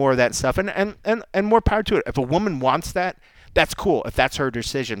see some more of that stuff and more power to it. If a woman wants that, that's cool if that's her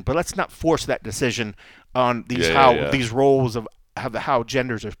decision. But let's not force that decision on these roles of how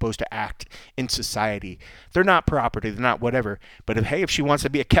genders are supposed to act in society. They're not property. They're not whatever. But if she wants to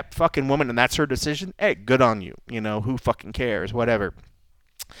be a kept fucking woman and that's her decision, hey, good on you. Who fucking cares? Whatever.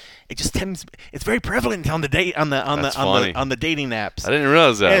 It just tends. It's very prevalent on the dating apps. I didn't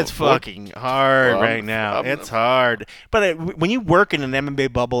realize that. It's fucking hard right now. It's hard. But when you work in an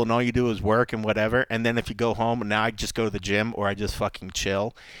MMA bubble and all you do is work and whatever, and then if you go home and now I just go to the gym or I just fucking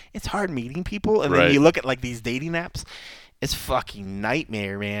chill, it's hard meeting people. And then you look at like these dating apps. It's fucking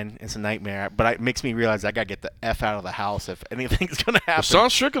nightmare, man. It's a nightmare. But it makes me realize I got to get the F out of the house if anything's going to happen. Well, Sean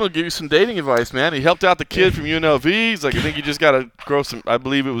Strickland will give you some dating advice, man. He helped out the kid from UNLV. He's like, I think you just got to grow some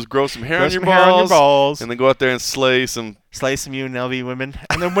hair on your balls. And then go out there and slay some UNLV women.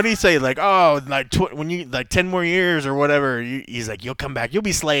 And then what do you say? Like, oh, like when you, like 10 more years or whatever, he's like, you'll come back. You'll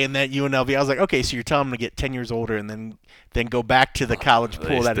be slaying that UNLV. I was like, okay, so you're telling him to get 10 years older and then go back to the college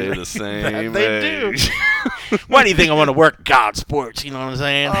pool. They stay the same. They do. Why do you think I want to work college sports? You know what I'm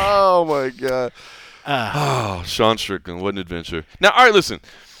saying? Oh, my God. Sean Strickland, what an adventure. Now, all right, listen.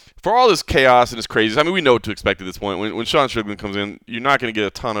 For all this chaos and this craziness, I mean, we know what to expect at this point. When Sean Strickland comes in, you're not going to get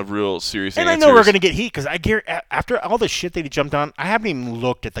a ton of real serious answers. And I know we're going to get heat because after all the shit that he jumped on, I haven't even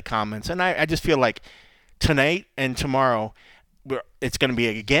looked at the comments. And I just feel like tonight and tomorrow, it's going to be,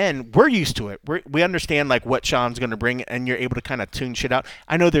 again, we're used to it. We understand, like, what Sean's going to bring, and you're able to kind of tune shit out.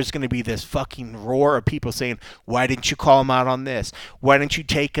 I know there's going to be this fucking roar of people saying, why didn't you call him out on this? Why didn't you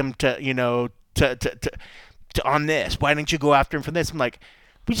take him to on this? Why didn't you go after him for this? I'm like,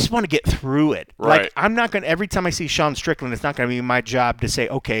 we just want to get through it. Right. Like, I'm not going to, every time I see Sean Strickland, it's not going to be my job to say,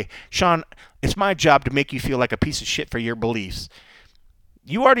 okay, Sean, it's my job to make you feel like a piece of shit for your beliefs.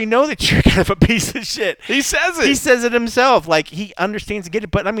 You already know that you're kind of a piece of shit. He says it. He says it himself. Like, he understands and get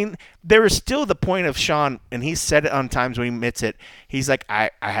it. But, I mean, there is still the point of Sean, and he's said it on times when he admits it. He's like, I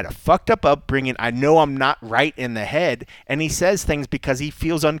had a fucked up upbringing. I know I'm not right in the head. And he says things because he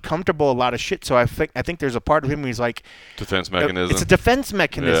feels uncomfortable a lot of shit. So I think there's a part of him where he's like... Defense mechanism. It's a defense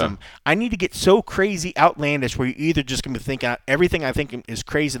mechanism. Yeah. I need to get so crazy outlandish where you're either just going to be thinking everything I think is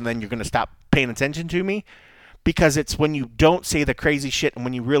crazy and then you're going to stop paying attention to me. Because it's when you don't say the crazy shit and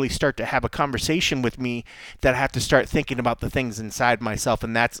when you really start to have a conversation with me that I have to start thinking about the things inside myself,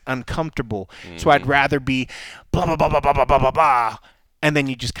 and that's uncomfortable. Mm-hmm. So I'd rather be blah, blah, blah, blah, blah, blah, blah, blah, blah, and then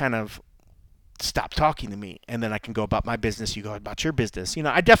you just kind of stop talking to me, and then I can go about my business, you go about your business.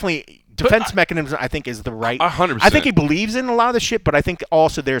 I definitely, defense mechanism, I think, is the right. 100%. I think he believes in a lot of the shit, but I think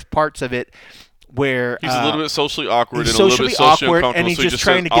also there's parts of it where he's a little bit socially awkward and a little bit socially uncomfortable, and he's so just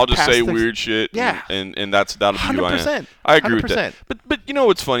trying to get I'll just past say things. weird shit, yeah, and that'll be who I am. I agree 100%. With that. But you know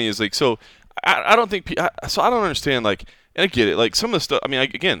what's funny is like, so I don't think so I don't understand, like, and I get it, like some of the stuff. I mean,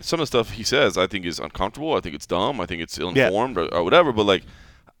 again, some of the stuff he says I think is uncomfortable. I think it's dumb. I think it's ill-informed or whatever. But like,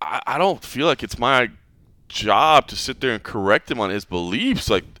 I don't feel like it's my job to sit there and correct him on his beliefs.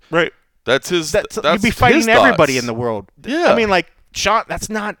 Like, right, that's his. That's you'd be fighting everybody in the world. Yeah, I mean, like Sean. That's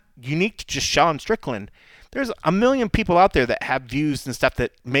not unique to just Sean Strickland. There's a million people out there that have views and stuff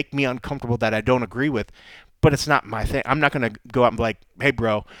that make me uncomfortable that I don't agree with, but it's not my thing. I'm not going to go out and be like, hey,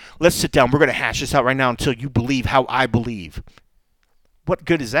 bro, let's sit down. We're going to hash this out right now until you believe how I believe. What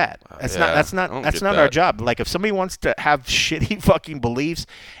good is that? That's not our job. Like, if somebody wants to have shitty fucking beliefs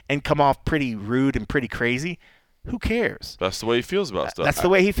and come off pretty rude and pretty crazy, who cares? That's the way he feels about stuff. That's the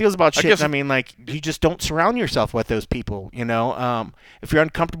way he feels about shit. I mean, like, you just don't surround yourself with those people, If you're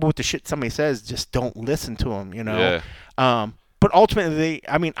uncomfortable with the shit somebody says, just don't listen to them, Yeah. But ultimately,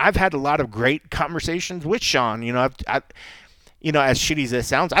 I mean, I've had a lot of great conversations with Sean. as shitty as it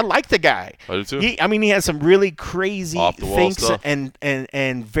sounds, I like the guy. I do too. He has some really crazy Off-the-wall things stuff.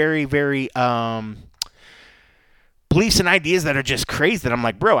 and very, very beliefs and ideas that are just crazy that I'm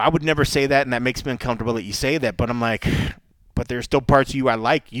like, bro, I would never say that, and that makes me uncomfortable that you say that. But I'm like, but there's still parts of you I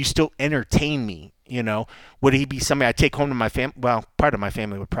like. You still entertain me. Would he be somebody I take home to my family? Well, part of my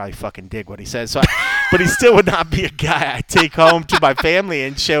family would probably fucking dig what he says. But he still would not be a guy I take home to my family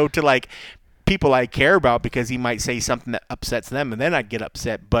and show to like people I care about, because he might say something that upsets them, and then I'd get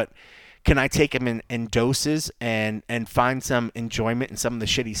upset. But can I take him in doses and find some enjoyment in some of the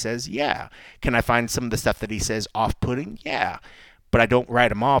shit he says? Yeah. Can I find some of the stuff that he says off-putting? Yeah. But I don't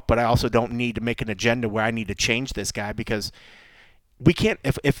write him off. But I also don't need to make an agenda where I need to change this guy, because we can't.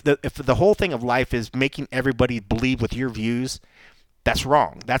 If the whole thing of life is making everybody believe with your views, that's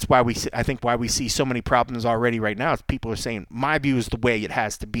wrong. That's why I think why we see so many problems already right now is people are saying my view is the way it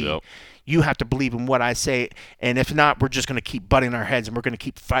has to be. Yep. You have to believe in what I say, and if not, we're just going to keep butting our heads and we're going to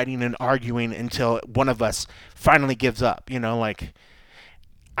keep fighting and arguing until one of us finally gives up. Like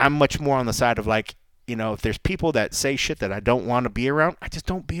I'm much more on the side of like, if there's people that say shit that I don't want to be around, I just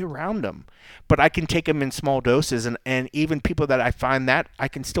don't be around them. But I can take them in small doses, and even people that I find that, I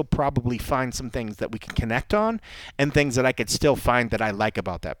can still probably find some things that we can connect on and things that I could still find that I like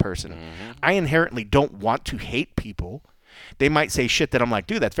about that person. Mm-hmm. I inherently don't want to hate people. They might say shit that I'm like,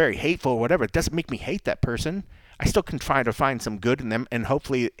 dude, that's very hateful or whatever. It doesn't make me hate that person. I still can try to find some good in them and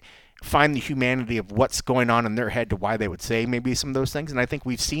hopefully find the humanity of what's going on in their head to why they would say maybe some of those things. And I think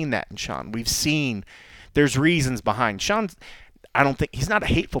we've seen that in Sean. We've seen there's reasons behind Sean. I don't think he's not a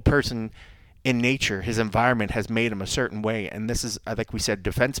hateful person in nature. His environment has made him a certain way. And this is, I think we said,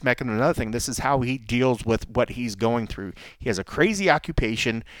 defense mechanism. Another thing, this is how he deals with what he's going through. He has a crazy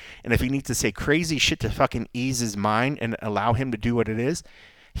occupation. And if he needs to say crazy shit to fucking ease his mind and allow him to do what it is,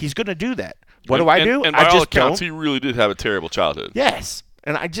 he's going to do that. What do I do? And by all accounts, he really did have a terrible childhood. Yes.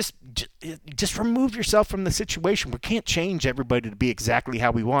 And I just remove yourself from the situation. We can't change everybody to be exactly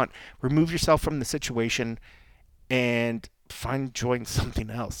how we want. Remove yourself from the situation and find joy in something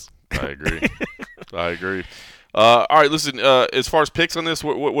else. I agree. I agree. All right, listen. As far as picks on this,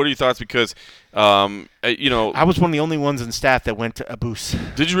 what are your thoughts? Because, I was one of the only ones in staff that went to Abus.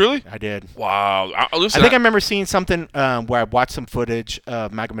 Did you really? I did. Wow. Listen, I think I remember seeing something where I watched some footage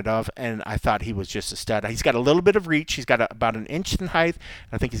of Magomedov, and I thought he was just a stud. He's got a little bit of reach. He's got about an inch in height.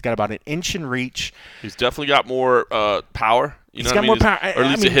 I think he's got about an inch in reach. He's definitely got more power. He's got more power, or at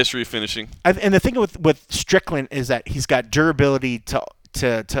least a history of finishing. And the thing with Strickland is that he's got durability to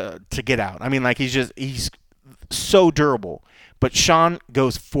get out. I mean, like he's so durable. But Sean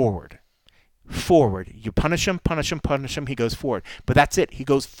goes forward. You punish him, he goes forward. But that's it. He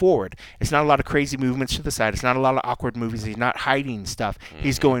goes forward. It's not a lot of crazy movements to the side. It's not a lot of awkward moves. He's not hiding stuff. Mm-hmm.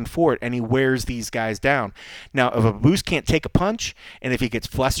 He's going forward, and he wears these guys down. Now, if a boost can't take a punch, and if he gets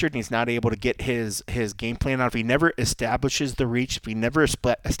flustered and he's not able to get his game plan out, if he never establishes the reach, if he never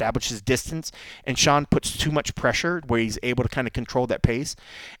establishes distance, and Sean puts too much pressure where he's able to kind of control that pace,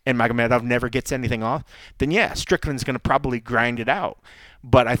 and Magomedov never gets anything off, then yeah, Strickland's going to probably grind it out.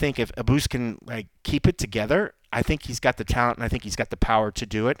 But I think if Abus can keep it together, I think he's got the talent and I think he's got the power to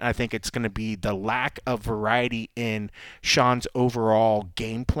do it. And I think it's going to be the lack of variety in Sean's overall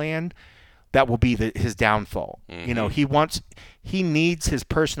game plan that will be his downfall. Mm-hmm. He needs his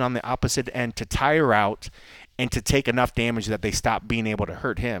person on the opposite end to tire out and to take enough damage that they stop being able to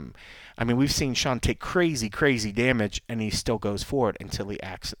hurt him. I mean, we've seen Sean take crazy, crazy damage, and he still goes forward until he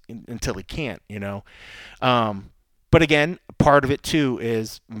can't. But again, part of it too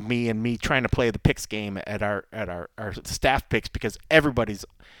is me trying to play the picks game at our staff picks, because everybody's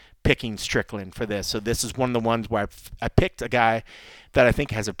picking Strickland for this. So this is one of the ones where I picked a guy that I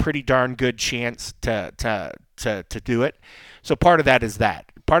think has a pretty darn good chance to do it. So part of that is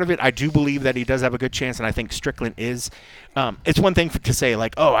that. Part of it, I do believe that he does have a good chance, and I think Strickland is. It's one thing to say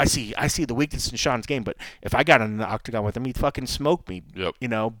like, oh, I see the weakness in Sean's game, but if I got in the octagon with him, he'd fucking smoke me. Yep.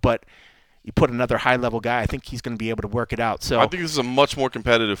 But you put another high-level guy, I think he's going to be able to work it out. So I think this is a much more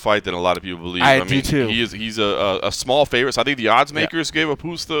competitive fight than a lot of people believe. I do too. He's a small favorite. So I think the odds makers gave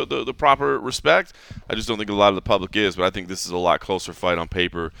Abus the proper respect. I just don't think a lot of the public is. But I think this is a lot closer fight on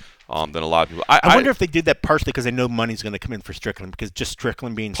paper than a lot of people. I wonder if they did that partially because they know money's going to come in for Strickland, because just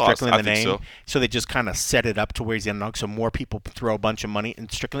Strickland being Strickland in the name. So they just kind of set it up to where he's the underdog, so more people throw a bunch of money in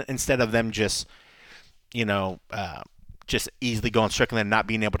Strickland instead of them just easily going Strickland and not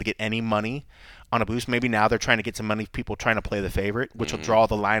being able to get any money on a boost. Maybe now they're trying to get some money, people trying to play the favorite, which will draw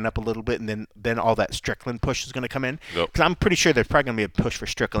the line up a little bit, and then all that Strickland push is going to come in. Because I'm pretty sure there's probably going to be a push for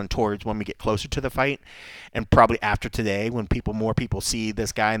Strickland towards when we get closer to the fight, and probably after today when more people see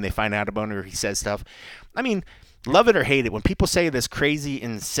this guy and they find out about him or he says stuff. I mean, love it or hate it, when people say this crazy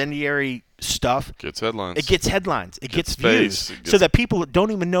incendiary stuff, Gets headlines. it gets headlines. It gets face. views. So that people that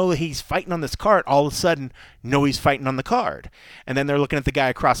don't even know that he's fighting on this card all of a sudden know he's fighting on the card. And then they're looking at the guy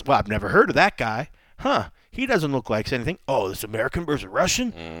across, well, I've never heard of that guy. Huh. He doesn't look like anything. Oh, this American versus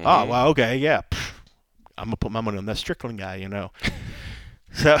Russian? Mm-hmm. Oh, well, okay, yeah. Pfft. I'm going to put my money on that Strickland guy, you know.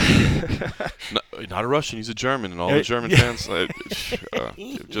 So not a Russian. He's a German, and all the German fans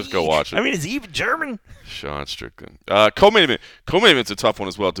just go watch it. I mean, is he even German? Sean Strickland. Co-main event. Co-main event's a tough one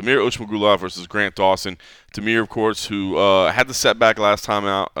as well. Damir Ushmagulov versus Grant Dawson. Damir, of course, who had the setback last time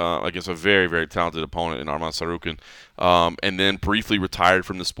out against a very, very talented opponent in Arman Sarukin, and then briefly retired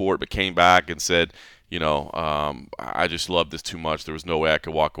from the sport, but came back and said, I just love this too much. There was no way I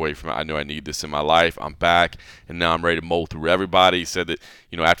could walk away from it. I know I need this in my life. I'm back, and now I'm ready to mold through everybody. He said that,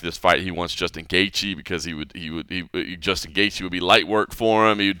 after this fight, he wants Justin Gaethje because Justin Gaethje would be light work for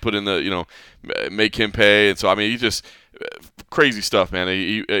him. He would put in the, make him pay. And so, I mean, he just crazy stuff, man.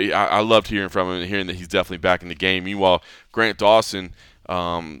 I loved hearing from him and hearing that he's definitely back in the game. Meanwhile, Grant Dawson,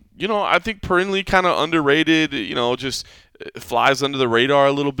 I think perennially kind of underrated, just flies under the radar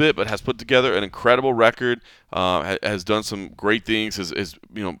a little bit, but has put together an incredible record, has done some great things, has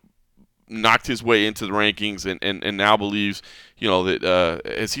knocked his way into the rankings, and now believes, that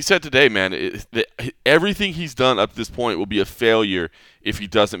as he said today, man, that everything he's done up to this point will be a failure if he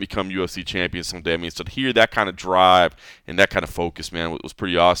doesn't become UFC champion someday. I mean, so to hear that kind of drive and that kind of focus, man, was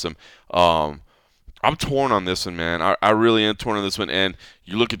pretty awesome. I'm torn on this one, man. I really am torn on this one. And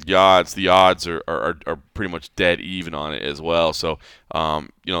you look at the odds are pretty much dead even on it as well. So,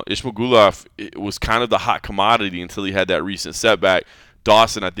 Ismagulov was kind of the hot commodity until he had that recent setback.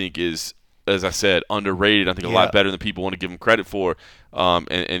 Dawson, I think, is, as I said, underrated. I think a lot better than people want to give him credit for. And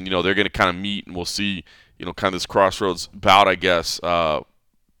they're going to kind of meet, and we'll see, kind of this crossroads bout, I guess.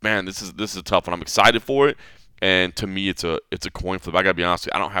 Man, this is a tough one. I'm excited for it. And to me, it's a coin flip. I got to be honest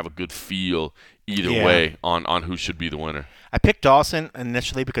with you, I don't have a good feel either way on who should be the winner. I picked Dawson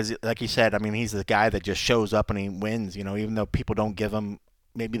initially because, like you said, I mean, he's the guy that just shows up and he wins, even though people don't give him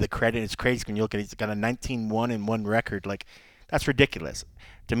maybe the credit. It's crazy when you look at it. He's got a 19-1-1 record. Like, that's ridiculous.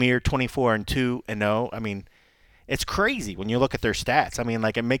 Damir, 24-2-0. I mean, it's crazy when you look at their stats. I mean,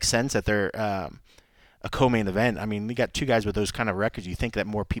 like, it makes sense that they're a co-main event. I mean, we got two guys with those kind of records. You think that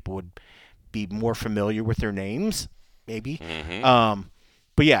more people would be more familiar with their names, maybe. Mm-hmm.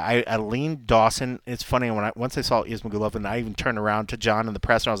 But yeah, I leaned Dawson. It's funny once I saw Ismagulov, and I even turned around to John in the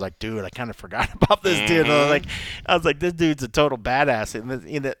press, and I was like, "Dude, I kind of forgot about this dude." I was like, "This dude's a total badass."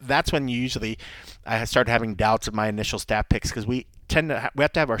 And that's when I started having doubts of my initial staff picks because we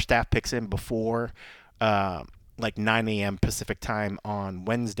have to have our staff picks in before like 9 a.m. Pacific time on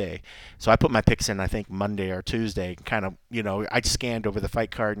Wednesday. So I put my picks in, I think, Monday or Tuesday. Kind of, I scanned over the fight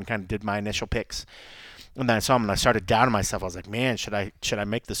card and kind of did my initial picks. And then I saw him, and I started doubting myself. I was like, man, should I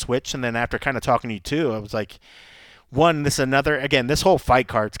make the switch? And then after kind of talking to you too, I was like, this whole fight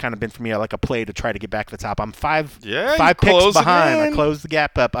card's kind of been for me like a play to try to get back to the top. I'm five picks behind. I closed the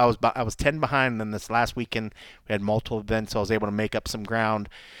gap up. I was 10 behind. And then this last weekend we had multiple events, so I was able to make up some ground.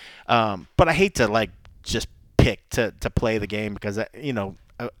 But I hate to just pick to play the game because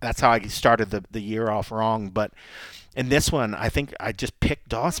that's how I started the year off wrong. But in this one, I think I just picked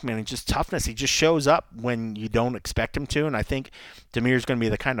Dawson, man. It's just toughness. He just shows up when you don't expect him to, and I think Damir's going to be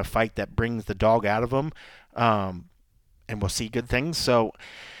the kind of fight that brings the dog out of him, and we'll see good things. So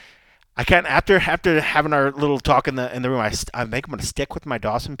I can't after having our little talk in the room, I think I'm going to stick with my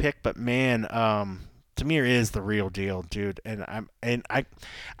Dawson pick. But man, Damir is the real deal, dude. And I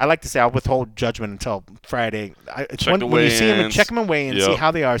like to say I'll withhold judgment until Friday. When you see him, check them in weigh-in, see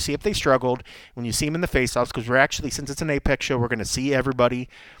how they are, see if they struggled. When you see them in the face-offs, because we're actually, since it's an Apex show, we're going to see everybody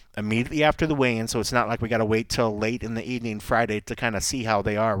immediately after the weigh-in. So it's not like we got to wait till late in the evening Friday to kind of see how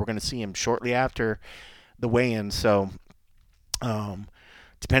they are. We're going to see them shortly after the weigh-in. So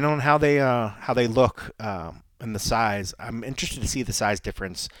depending on how they look. And the size, I'm interested to see the size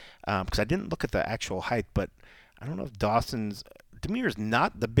difference because I didn't look at the actual height, but I don't know if Damir is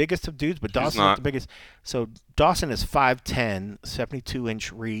not the biggest of dudes, but Dawson's not the biggest. So Dawson is 5'10",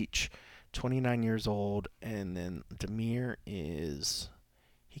 72-inch reach, 29 years old, and then Damir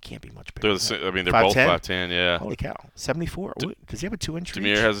he can't be much bigger. They're both 5'10", yeah. Holy cow, 74. Does he have a 2-inch reach?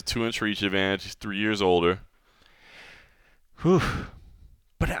 Damir has a 2-inch reach advantage. He's 3 years older. Whew.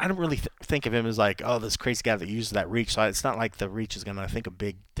 But I don't really think of him as like, oh, this crazy guy that uses that reach. So it's not like the reach is going to, I think, a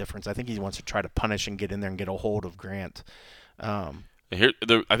big difference. I think he wants to try to punish and get in there and get a hold of Grant. I think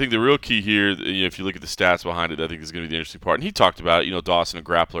the real key here, if you look at the stats behind it, I think is going to be the interesting part. And he talked about it, Dawson, a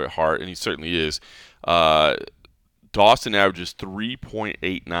grappler at heart, and he certainly is. Dawson averages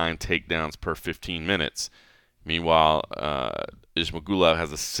 3.89 takedowns per 15 minutes. Meanwhile, Ismagulov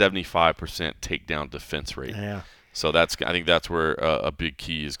has a 75% takedown defense rate. Yeah. So I think that's where a big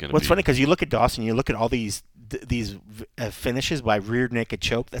key is going to be. What's funny, because you look at Dawson, you look at all these finishes by rear naked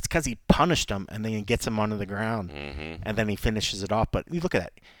choke. That's because he punished him and then he gets him onto the ground, and then he finishes it off. But you look at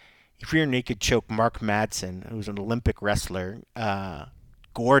that. Rear naked choke Mark Madsen, who's an Olympic wrestler.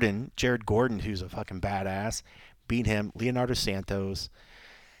 Jared Gordon, who's a fucking badass, beat him. Leonardo Santos,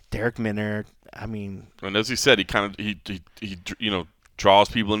 Derek Minner. I mean, and as he said, he kind of he draws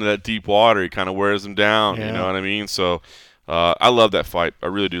people into that deep water. He kind of wears them down. Yeah. You know what I mean? So I love that fight. I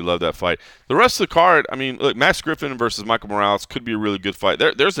really do love that fight. The rest of the card, I mean, look, Max Griffin versus Michael Morales could be a really good fight.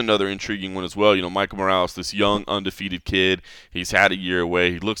 There's another intriguing one as well. You know, Michael Morales, this young, undefeated kid. He's had a year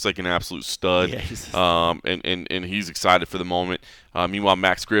away. He looks like an absolute stud. Yeah, and he's excited for the moment. Meanwhile,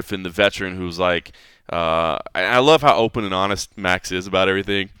 Max Griffin, the veteran, who's like, I love how open and honest Max is about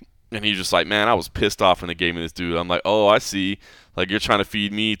everything. And he's just like, man, I was pissed off when they gave me this dude. I'm like, oh, I see. Like, you're trying to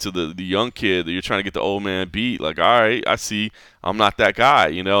feed me to the young kid that you're trying to get the old man beat. Like, all right, I see. I'm not that guy,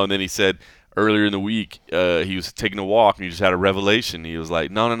 you know. And then he said earlier in the week he was taking a walk and he just had a revelation. He was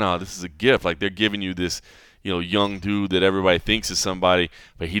like, no, this is a gift. Like, they're giving you this, you know, young dude that everybody thinks is somebody,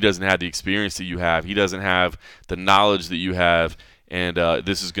 but he doesn't have the experience that you have. He doesn't have the knowledge that you have. And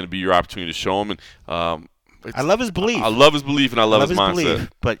this is going to be your opportunity to show him. And I love his belief. I love his belief and I love his mindset. Belief,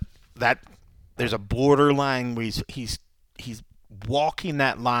 but that there's a borderline where he's walking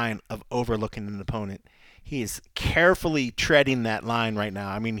that line of overlooking an opponent. He is carefully treading that line right now.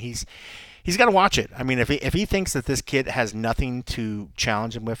 I mean, he's got to watch it. I mean, if he thinks that this kid has nothing to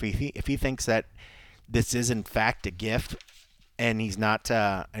challenge him with, if he thinks that this is in fact a gift, and he's not,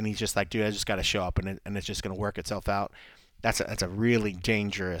 and he's just like, dude, I just got to show up, and it's just going to work itself out. That's a really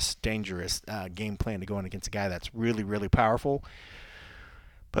dangerous game plan to go in against a guy that's really, really powerful.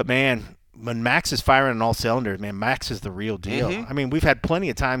 But man, when Max is firing on all cylinders, man, Max is the real deal. I mean, we've had plenty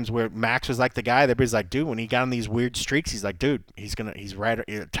of times where Max was like the guy that was like, dude, when he got on these weird streaks, he's like, dude, he's right.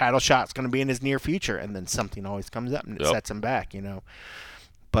 A title shot's gonna be in his near future, and then something always comes up and it sets him back, you know.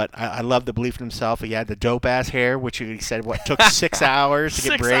 But I love the belief in himself. He had the dope ass hair, which he said took 6 hours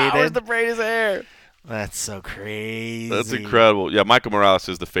to get braided. 6 hours to braid his hair. That's so crazy. That's incredible. Yeah, Michael Morales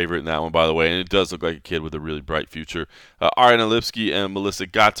is the favorite in that one, by the way, and it does look like a kid with a really bright future. Ariane Lipski and Melissa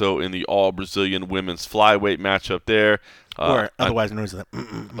Gatto in the all-Brazilian women's flyweight matchup there. Or otherwise known as the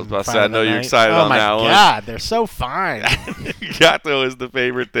I was about to say, I know you're excited on that one. Oh, my God. They're so fine. Gatto is the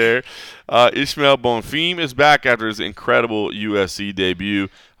favorite there. Ishmael Bonfim is back after his incredible UFC debut.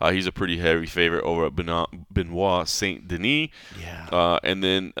 He's a pretty heavy favorite over at Benoit Saint Denis. Yeah. And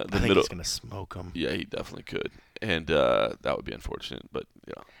then I think he's going to smoke him. Yeah, he definitely could. And that would be unfortunate, but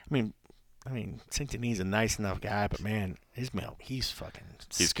yeah. I mean, Saint Denis is a nice enough guy, but man, Ismail, he's fucking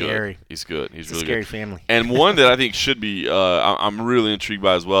He's scary. Good. He's good. He's really a scary good. family. And one that I think should be, I'm really intrigued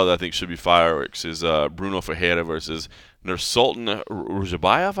by as well, that I think should be fireworks, is Bruno Ferreira versus Nursultan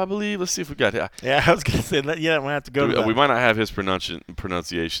Rujabayev, I believe. Let's see if we got it. Yeah, I was going to say that. Yeah, we'll have to go to that. We might not have his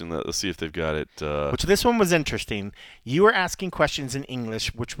pronunciation. Let's see if they've got it. Which this one was interesting. You were asking questions in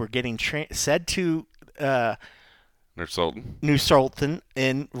English, which were getting said to Nursultan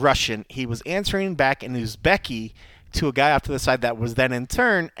in Russian. He was answering back in Uzbeki to a guy off to the side that was then in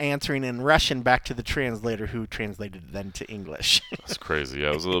turn answering in Russian back to the translator, who translated it then to English. That's crazy. Yeah,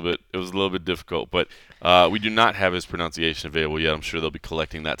 it was a little bit difficult, but we do not have his pronunciation available yet. I'm sure they'll be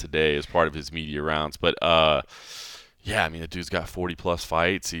collecting that today as part of his media rounds. But yeah, I mean, the dude's got 40+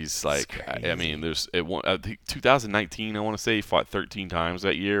 fights. He's like, I mean, I think 2019, I want to say, he fought 13 times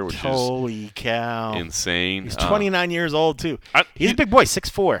that year, which Holy cow. Insane. He's 29 years old, too. He's a big boy,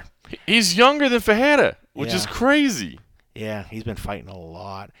 6'4". He's younger than Ferreira, which is crazy. Yeah, he's been fighting a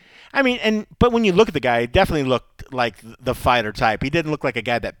lot. I mean, but when you look at the guy, he definitely looked like the fighter type. He didn't look like a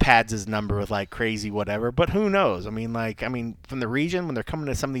guy that pads his number with like crazy whatever, but who knows? I mean, from the region, when they're coming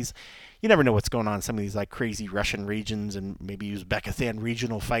to some of these, you never know what's going on in some of these like crazy Russian regions and maybe Uzbekistan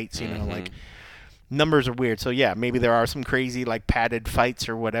regional fights, you know, like numbers are weird. So yeah, maybe there are some crazy like padded fights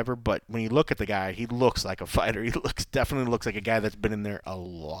or whatever, but when you look at the guy, he looks like a fighter. He definitely looks like a guy that's been in there a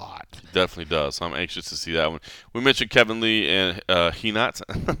lot. Definitely does. I'm anxious to see that one. We mentioned Kevin Lee and Hinat.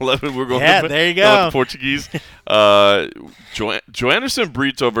 11. We're going. There you go. The Portuguese. Joanderson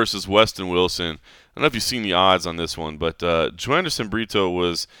Brito versus Weston Wilson. I don't know if you've seen the odds on this one, but Joanderson Brito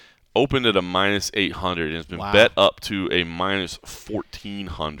was opened at a -800 and has been bet up to a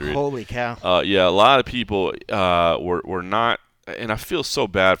 -1400. Holy cow! Yeah, a lot of people were not, and I feel so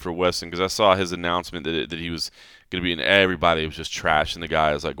bad for Weston because I saw his announcement that he was going to be in. Everybody was just trashing the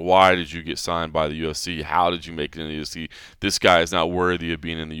guy. It's like, why did you get signed by the UFC? How did you make it in the UFC? This guy is not worthy of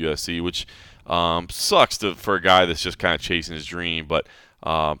being in the UFC, which Sucks for a guy that's just kind of chasing his dream, but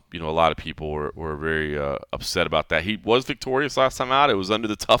a lot of people were very upset about that. He was victorious last time out. It was under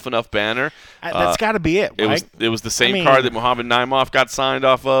the Tough Enough banner. That's got to be it, right? It was the same card that Muhammad Naimov got signed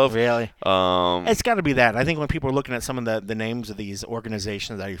off of. Really? It's got to be that. I think when people are looking at some of the names of these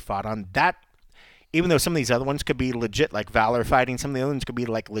organizations that he fought on, that even though some of these other ones could be legit, like Valor Fighting, some of the other ones could be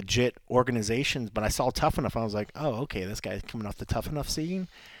like legit organizations, but I saw Tough Enough, and I was like, oh, okay, this guy's coming off the Tough Enough scene.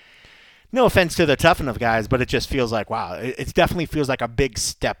 No offense to the Tough Enough guys, but it just feels like, wow, it definitely feels like a big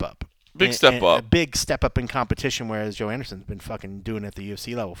step up. A big step up in competition, whereas Joe Anderson's been fucking doing it at the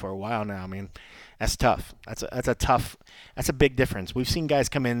UFC level for a while now. I mean, that's tough. That's a big difference. We've seen guys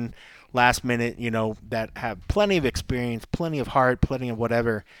come in last minute, that have plenty of experience, plenty of heart, plenty of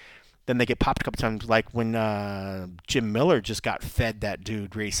whatever. Then they get popped a couple times, like when Jim Miller just got fed that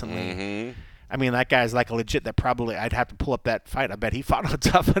dude recently. Mm-hmm. I mean, that guy's like a legit that probably I'd have to pull up that fight. I bet he fought on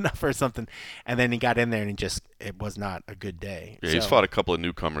Tough Enough or something. And then he got in there and it was not a good day. Yeah, he's fought a couple of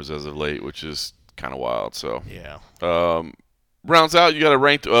newcomers as of late, which is kind of wild. So yeah. Rounds out, you got a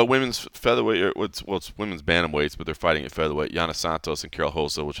ranked women's featherweight. It's women's bantamweights, but they're fighting at featherweight. Yana Santos and Carol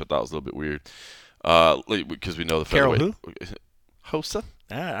Hossa, which I thought was a little bit weird. Because we know the featherweight. Carol who? Hossa?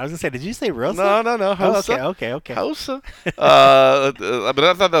 I was going to say, did you say Rosa? No. Hossa. Oh, okay. Hossa. But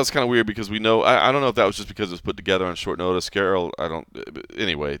I thought that was kind of weird because we know, I don't know if that was just because it was put together on short notice. Carol,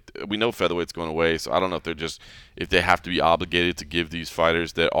 anyway, we know featherweight's going away, so I don't know if they have to be obligated to give these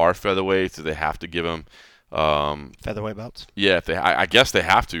fighters that are featherweights, do they have to give them featherweight belts? Yeah, I guess they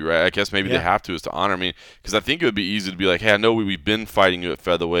have to, right? I guess maybe they have to is to honor me, because I think it would be easy to be like, hey, I know we've been fighting you at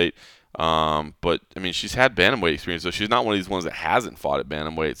featherweight, but I mean, she's had bantamweight experience, so she's not one of these ones that hasn't fought at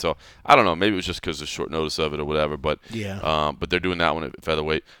bantamweight. So I don't know, maybe it was just because of short notice of it or whatever. But but they're doing that one at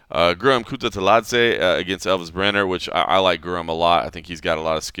featherweight. Guram Kutateladze against Elvis Brenner, which I like Guram a lot. I think he's got a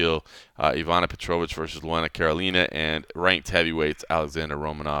lot of skill. Ivana Petrovich versus Luana Carolina, and ranked heavyweights Alexander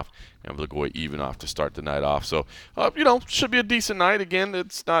Romanov and Blagoy Ivanov to start the night off. So, should be a decent night. Again,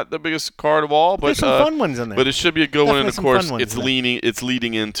 it's not the biggest card of all, but there's some fun ones in there. But it should be a good one, and of course, it's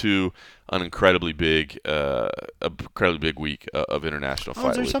leading into an incredibly big week of international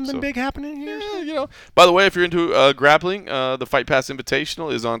fight. Is there something big happening here? Yeah, By the way, if you're into grappling, the Fight Pass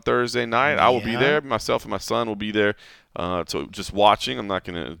Invitational is on Thursday night. I will be there. Myself and my son will be there. So just watching. I'm not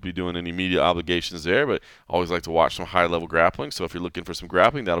going to be doing any media obligations there, but I always like to watch some high-level grappling. So if you're looking for some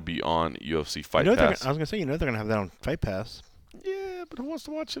grappling, that'll be on UFC Fight Pass. I was going to say, they're going to have that on Fight Pass. Yeah, but who wants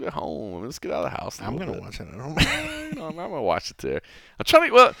to watch it at home? I mean, let's get out of the house. I'm going to watch it at home. I'm going to watch it there. I'm trying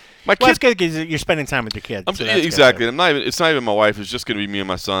to. My kid. It's good because you're spending time with your kids. Exactly. It's not even my wife. It's just going to be me and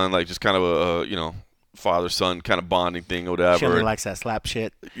my son. Like just kind of a father-son kind of bonding thing or whatever. She only likes that slap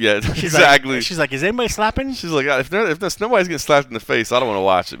shit. Yeah, exactly. She's like, is anybody slapping? She's like, if nobody's getting slapped in the face, I don't want to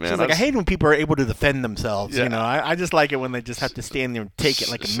watch it, man. She's like, I hate when people are able to defend themselves. Yeah. I just like it when they just have to stand there and take it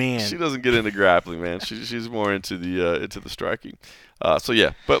like a man. She doesn't get into grappling, man. She's more into the striking. So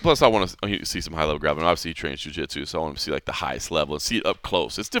yeah, but plus I want to see some high-level grappling. Obviously, he trains jiu-jitsu, so I want to see like the highest level and see it up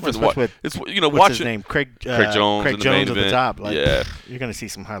close. It's different than what's watching his name? Craig Jones in the main event. At the top. Like, you're gonna see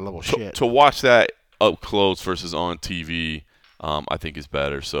some high-level shit. To watch that up close versus on TV, I think is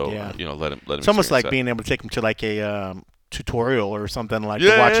better. So let him. It's almost like being able to take him to like a tutorial or something, like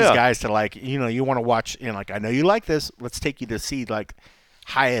to watch his guys to like you want to watch. Like I know you like this. Let's take you to see like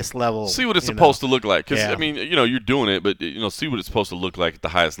highest level. See what it's supposed to look like. Because I mean, you're doing it, but see what it's supposed to look like at the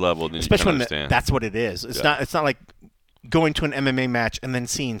highest level. And then especially you can when that's what it is. It's not. It's not like going to an MMA match and then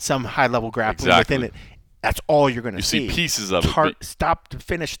seeing some high level grappling within it. That's all you're going to see. You see pieces of it. Stop to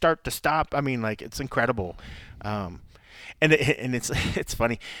finish, start to stop. I mean, like, it's incredible. And it's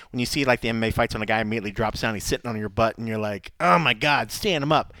funny when you see, like, the MMA fights when a guy immediately drops down, he's sitting on your butt, and you're like, oh, my God, stand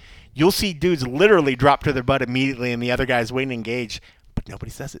him up. You'll see dudes literally drop to their butt immediately, and the other guy's waiting to engage. But nobody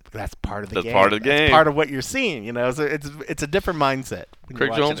says it. That's part of the game. That's part of the game. That's part of what you're seeing. So it's a different mindset.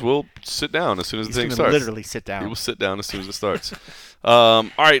 Craig Jones will sit down as soon as the thing starts. Literally sit down. He will sit down as soon as it starts. All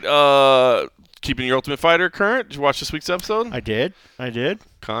right. Keeping your Ultimate Fighter current. Did you watch this week's episode? I did.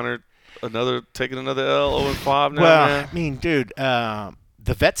 Connor, taking another L, 0-5 now. Well, man. I mean, dude, the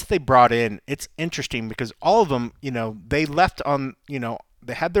vets they brought in, it's interesting because all of them, they left on,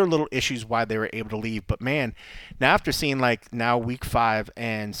 they had their little issues why they were able to leave. But man, now after seeing week 5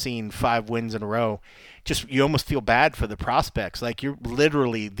 and seeing 5 wins in a row, just you almost feel bad for the prospects. Like you're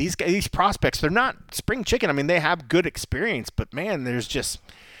literally these prospects, they're not spring chicken. I mean, they have good experience, but man, there's just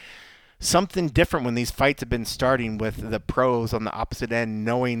something different when these fights have been starting with the pros on the opposite end,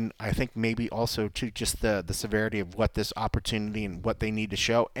 knowing I think maybe also to just the severity of what this opportunity and what they need to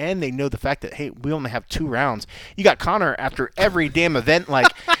show, and they know the fact that hey, we only have 2 rounds. You got Connor after every damn event, like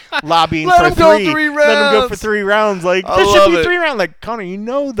lobbying Let for him go 3. 3 Let him go for rounds. 3 rounds. Like, I this should love be it. 3 rounds. Like, Connor, you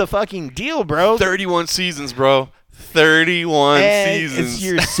know the fucking deal, bro. 31 seasons, bro. 31 And seasons. it's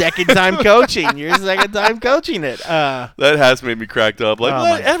your second time coaching. Your second time coaching it. That has made me cracked up. Like, Oh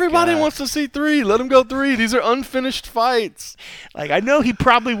my everybody God. wants to see 3. Let him go 3. These are unfinished fights. Like, I know he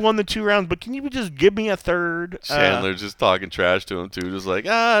probably won the 2 rounds, but can you just give me a third? Chandler just talking trash to him, too. Just like,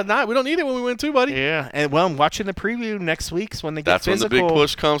 we don't need it when we win, too, buddy. Yeah, and well, I'm watching the preview next week's when they get That's physical. when the big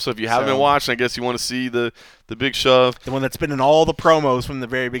push comes. So if you haven't been watching, I guess you want to see the big shove. The one that's been in all the promos from the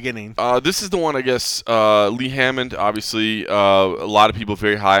very beginning. This is the one, I guess, Lee Hammond, obviously. A lot of people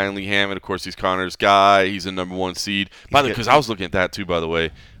very high on Lee Hammond. Of course, he's Connor's guy. He's a number 1 seed. By the way, because I was looking at that, too, by the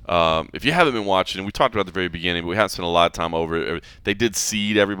way. If you haven't been watching, we talked about the very beginning, but we haven't spent a lot of time over it. They did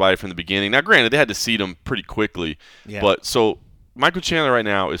seed everybody from the beginning. Now, granted, they had to seed them pretty quickly. Yeah. But so Michael Chandler right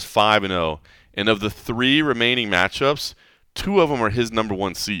now is 5-0. And of the 3 remaining matchups, 2 of them are his number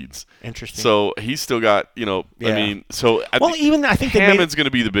 1 seeds. Interesting. So he's still got, I mean, so I think Hammond's going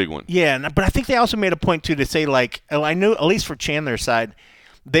to be the big one. Yeah, but I think they also made a point, too, to say, like, I know, at least for Chandler's side,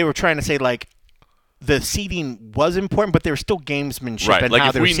 they were trying to say, like, the seeding was important, but there was still gamesmanship. Right, and like how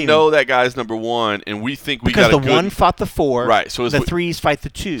if they were we seeding. know that guy's number 1 and we think we because got a the good 1 fought the 4, right? So the 3s fight the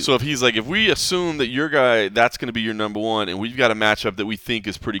 2. So if he's like, if we assume that your guy, that's going to be your number 1, and we've got a matchup that we think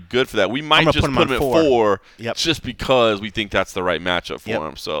is pretty good for that, we might just put him at 4, just because we think that's the right matchup for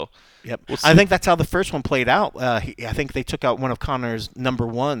him. So. Yep. We'll I think that's how the first one played out. I think they took out one of Connor's number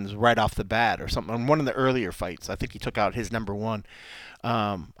 1s right off the bat or something. On one of the earlier fights, I think he took out his number 1.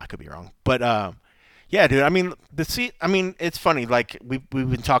 I could be wrong. But, yeah, dude, I mean, it's funny. Like, we've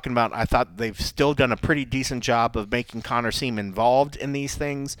been talking about, I thought they've still done a pretty decent job of making Connor seem involved in these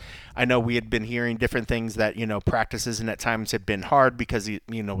things. I know we had been hearing different things that, practices and at times had been hard because he,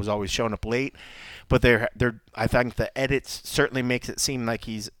 was always showing up late. But I think the edits certainly makes it seem like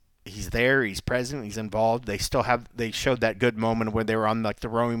he's there, he's present, he's involved. They showed that good moment where they were on like the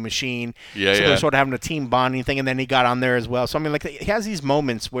rowing machine. Yeah, so they're sort of having a team bonding thing, and then he got on there as well. So I mean, like, he has these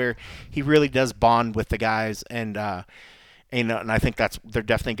moments where he really does bond with the guys, and I think they're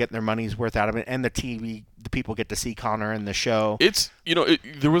definitely getting their money's worth out of it. And the people get to see Connor in the show. It's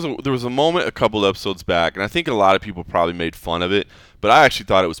there was a moment a couple episodes back, and I think a lot of people probably made fun of it, but I actually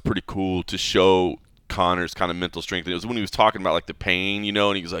thought it was pretty cool to show Connor's kind of mental strength. And it was when he was talking about like the pain,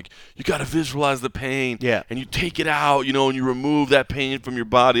 and he was like, you got to visualize the pain, and you take it out, and you remove that pain from your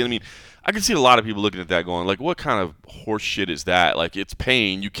body. And I mean, I can see a lot of people looking at that going like, what kind of horse shit is that? Like, it's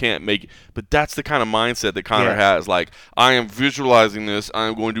pain, you can't make it. But that's the kind of mindset that Connor has. Like, I am visualizing this,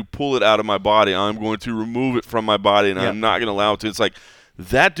 I'm going to pull it out of my body, I'm going to remove it from my body, and I'm not going to allow it to. It's like,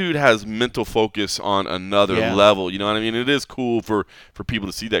 that dude has mental focus on another level. You know what I mean? It is cool for people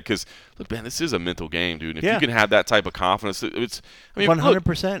to see that because, look, man, this is a mental game, dude. If you can have that type of confidence, it's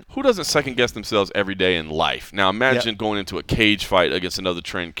 100%. Look, who doesn't second guess themselves every day in life? Now, imagine going into a cage fight against another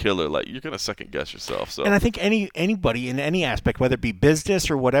trained killer. Like, you're gonna second guess yourself. So, and I think anybody in any aspect, whether it be business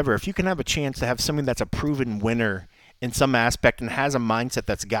or whatever, if you can have a chance to have something that's a proven winner in some aspect and has a mindset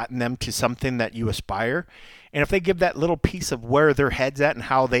that's gotten them to something that you aspire. And if they give that little piece of where their head's at and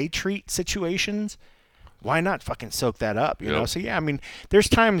how they treat situations, why not fucking soak that up, you know? So, yeah, I mean, there's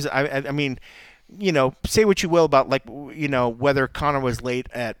times, I mean, say what you will about, like, whether Connor was late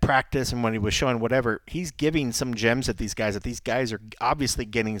at practice and when he was showing whatever, he's giving some gems at these guys, that these guys are obviously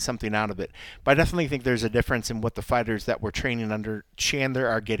getting something out of it. But I definitely think there's a difference in what the fighters that were training under Chandler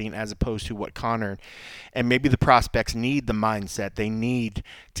are getting as opposed to what Connor, and maybe the prospects need the mindset. They need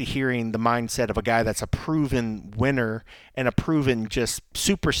to hearing the mindset of a guy that's a proven winner and a proven just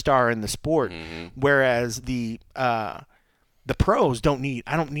superstar in the sport, whereas the pros don't need.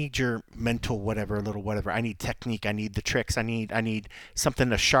 I don't need your mental little whatever. I need technique. I need the tricks. I need something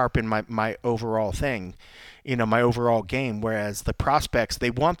to sharpen my overall thing, my overall game. Whereas the prospects,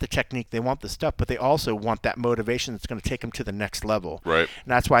 they want the technique, they want the stuff, but they also want that motivation that's going to take them to the next level. Right.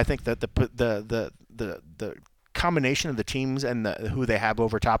 And that's why I think that the combination of the teams and who they have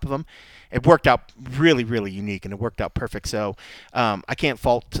over top of them, it worked out really, really unique, and it worked out perfect. So I can't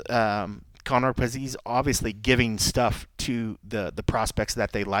fault Connor because he's obviously giving stuff to the prospects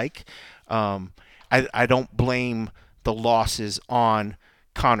that they like. I don't blame the losses on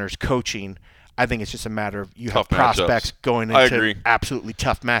Connor's coaching. I think it's just a matter of you Tough have prospects matchups. going I into agree. absolutely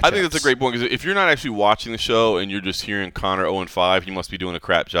tough matchups. I think that's a great point because if you're not actually watching the show and you're just hearing Connor 0-5, he must be doing a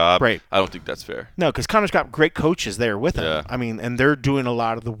crap job. Right. I don't think that's fair. No, because Connor's got great coaches there with him. Yeah. I mean, and they're doing a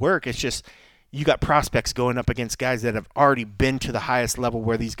lot of the work. It's just, you got prospects going up against guys that have already been to the highest level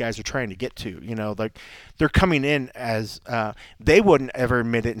where these guys are trying to get to. Like they're coming in as they wouldn't ever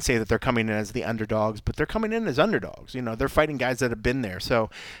admit it and say that they're coming in as the underdogs, but they're coming in as underdogs. They're fighting guys that have been there. So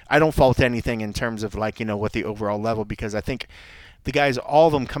I don't fault anything in terms of what the overall level, because I think the guys, all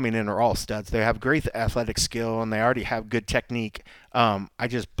of them coming in, are all studs. They have great athletic skill and they already have good technique. I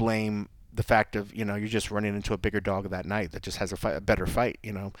just blame the fact of, you're just running into a bigger dog that night that just has a better fight.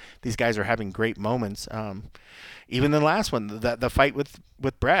 These guys are having great moments. Even the last one, the fight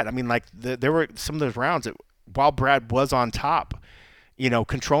with Brad. I mean, there were some of those rounds that, while Brad was on top,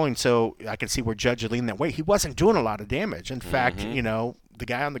 controlling, so I can see where Judge leaned that way. He wasn't doing a lot of damage. In fact, the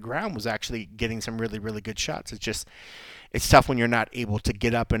guy on the ground was actually getting some really, really good shots. It's tough when you're not able to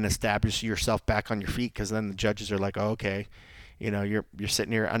get up and establish yourself back on your feet, because then the judges are like, oh, okay. You're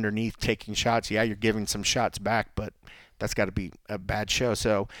sitting here underneath taking shots. Yeah, you're giving some shots back, but that's got to be a bad show.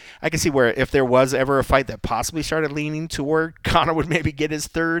 So I can see where if there was ever a fight that possibly started leaning toward Conor would maybe get his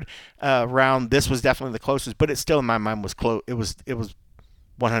third round, this was definitely the closest. But it still, in my mind, was close. It was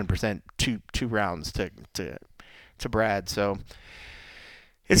 100% two rounds to Brad. So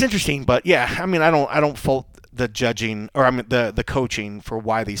it's interesting, but yeah, I mean, I don't fault the judging, or the coaching for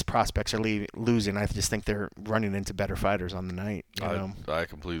why these prospects are losing. I just think they're running into better fighters on the night. I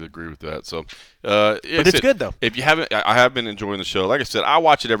completely agree with that. So, but it's good though. If you haven't, I have been enjoying the show. Like I said, I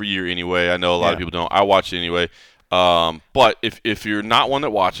watch it every year anyway. I know a lot of people don't. I watch it anyway. But if you're not one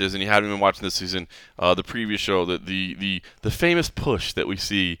that watches and you haven't been watching this season, the previous show, the famous push that we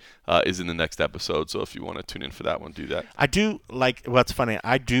see is in the next episode. So if you want to tune in for that one, do that. I do like what's funny.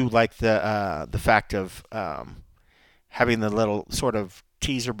 I do like the fact of having the little sort of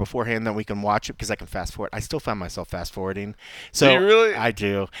teaser beforehand that we can watch it, because I can fast forward. I still find myself fast forwarding. So do you really? I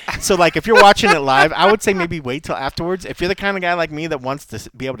do. So if you're watching it live, I would say maybe wait till afterwards. If you're the kind of guy like me that wants to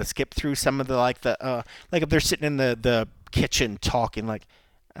be able to skip through some of the if they're sitting in the kitchen talking,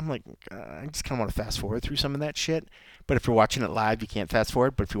 I'm like, I just kind of want to fast forward through some of that shit. But if you're watching it live, you can't fast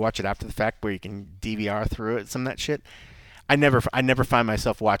forward. But if you watch it after the fact, where you can DVR through it, some of that shit, I never find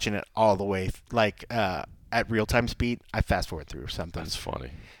myself watching it all the way at real-time speed. I fast-forward through something. That's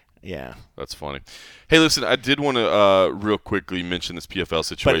funny. Yeah. That's funny. Hey, listen, I did want to real quickly mention this PFL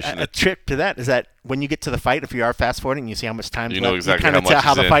situation. But a trick to that is that when you get to the fight, if you are fast-forwarding, you see how much time you know left, exactly you kind of tell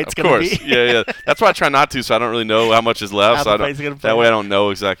how the fight's going to be. Yeah. That's why I try not to, so I don't really know how much is left. How the fight's gonna play. That way I don't know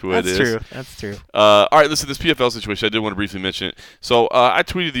exactly what it is. That's true. All right, listen, this PFL situation, I did want to briefly mention it. So I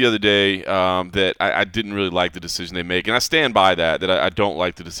tweeted the other day that I didn't really like the decision they make, and I stand by that I don't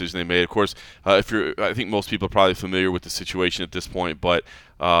like the decision they made. Of course, I think most people are probably familiar with the situation at this point, but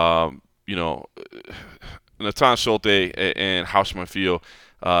Natan Schulte and Hausman Feel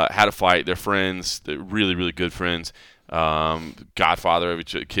had a fight. They're friends. They're really, really good friends. Godfather of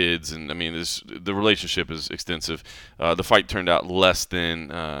each kids, and I mean, the relationship is extensive. The fight turned out less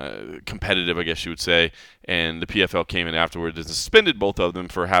than competitive, I guess you would say, and the PFL came in afterwards and suspended both of them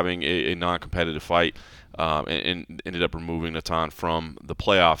for having a non-competitive fight, and ended up removing Natan from the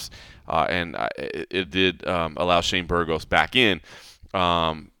playoffs, and it did allow Shane Burgos back in.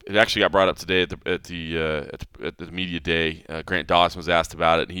 It actually got brought up today at the media day. Grant Dawson was asked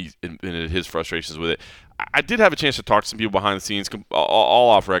about it, and he admitted his frustrations with it. I did have a chance to talk to some people behind the scenes, all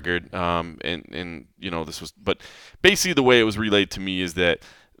off record, and this was. But basically, the way it was relayed to me is that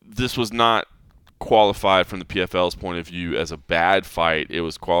this was not qualified from the PFL's point of view as a bad fight. It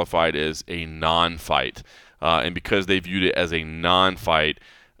was qualified as a non-fight, and because they viewed it as a non-fight,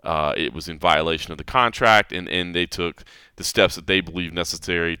 it was in violation of the contract, and they took the steps that they believe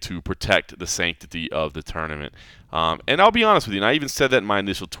necessary to protect the sanctity of the tournament. And I'll be honest with you, and I even said that in my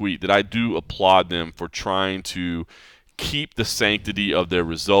initial tweet, that I do applaud them for trying to keep the sanctity of their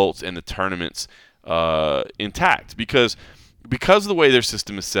results and the tournaments intact. Because of the way their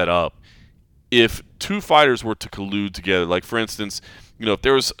system is set up, if two fighters were to collude together, like for instance, if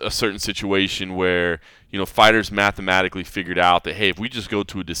there was a certain situation where, fighters mathematically figured out that, hey, if we just go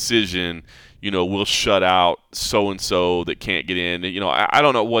to a decision, we'll shut out so-and-so that can't get in. I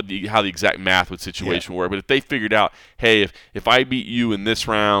don't know how the exact math would situation work, but if they figured out, hey, if I beat you in this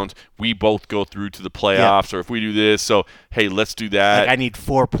round, we both go through to the playoffs, or if we do this, so, hey, let's do that. I need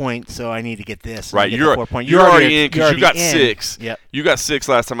 4 points, so I need to get this. Right, you're already in because you got 6. Yep. You got 6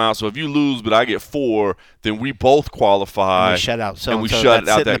 last time out, so if you lose but I get 4, then we both qualify. And we shut out. And we shut it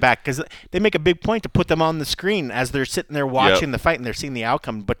out in the back, because they make a big point to put them on the screen as they're sitting there watching the fight and they're seeing the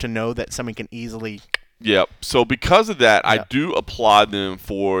outcome, but to know that someone can easily. Yep. So because of that, I do applaud them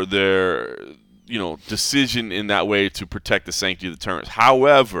for their, decision in that way to protect the sanctity of the tournament.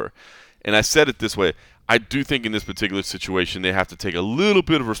 However, and I said it this way, I do think in this particular situation they have to take a little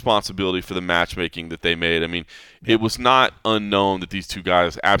bit of responsibility for the matchmaking that they made. I mean, it was not unknown that these two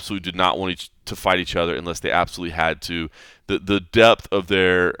guys absolutely did not want to fight each other unless they absolutely had to. The depth of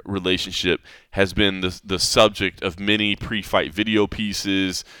their relationship has been the subject of many pre-fight video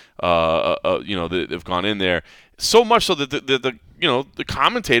pieces, that have gone in there. So much so that the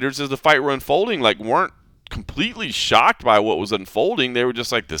commentators as the fight were unfolding weren't completely shocked by what was unfolding. They were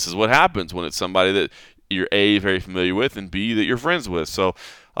just like, this is what happens when it's somebody that you're A, very familiar with, and B, that you're friends with. So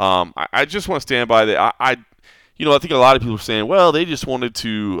I just want to stand by that. I think a lot of people are saying, well, they just wanted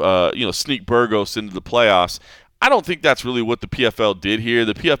to sneak Burgos into the playoffs. I don't think that's really what the PFL did here.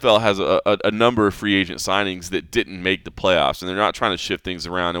 The PFL has a number of free agent signings that didn't make the playoffs, and they're not trying to shift things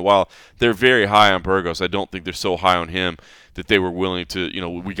around. And while they're very high on Burgos, I don't think they're so high on him that they were willing to,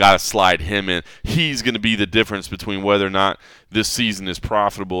 we got to slide him in. He's going to be the difference between whether or not this season is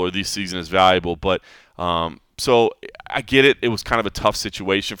profitable or this season is valuable. But so I get it. It was kind of a tough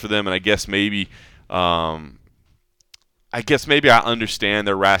situation for them, and I guess maybe I understand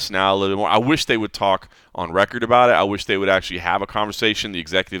their rationale a little bit more. I wish they would talk on record about it. I wish they would actually have a conversation. The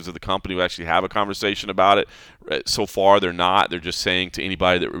executives of the company would actually have a conversation about it. So far, they're not. They're just saying to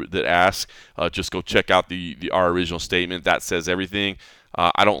anybody that asks, just go check out our original statement. That says everything.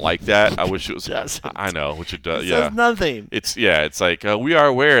 I don't like that. I wish it was. I know, which it does. It yeah, says nothing. It's like we are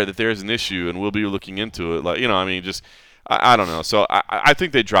aware that there's an issue and we'll be looking into it. I don't know. So I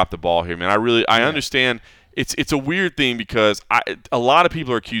think they dropped the ball here, man. I understand. It's a weird thing because a lot of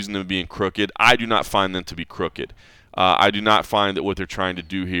people are accusing them of being crooked. I do not find them to be crooked. I do not find that what they're trying to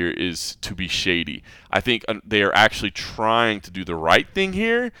do here is to be shady. I think they are actually trying to do the right thing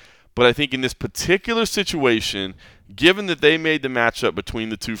here, but I think in this particular situation, given that they made the matchup between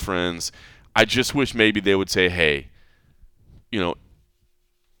the two friends, I just wish maybe they would say, hey,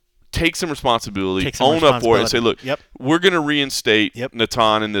 take some responsibility, own up for it, and say, look, we're going to reinstate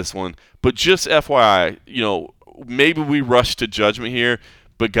Natan in this one. But just FYI, maybe we rush to judgment here.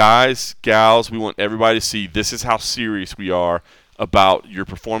 But guys, gals, we want everybody to see this is how serious we are about your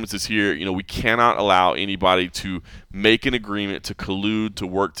performances here. We cannot allow anybody to make an agreement, to collude, to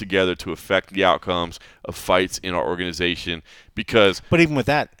work together to affect the outcomes of fights in our organization. But even with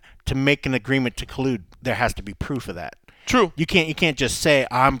that, to make an agreement to collude, there has to be proof of that. True. You can't just say,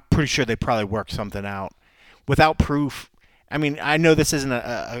 I'm pretty sure they probably worked something out. Without proof, I mean, I know this isn't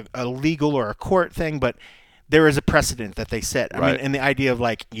a legal or a court thing, but there is a precedent that they set. I mean, and the idea of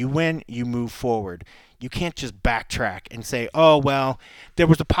you win, you move forward. You can't just backtrack and say, oh, well, there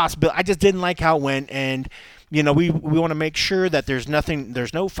was a possibility. I just didn't like how it went, and we want to make sure that there's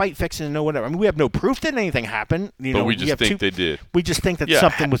no fight fixing, no whatever. I mean, we have no proof that anything happened. But we just think they did. We just think that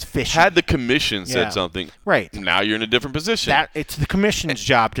something was fishy. Had the commission said something, right? Now you're in a different position. It's the commission's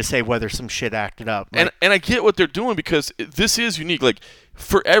job to say whether some shit acted up. And I get what they're doing because this is unique.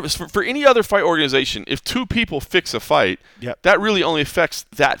 For any other fight organization, if two people fix a fight, that really only affects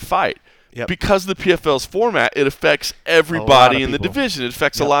that fight. Because of the PFL's format, it affects everybody in the division. It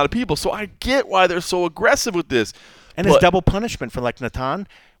affects a lot of people. So I get why they're so aggressive with this. And it's double punishment for Natan.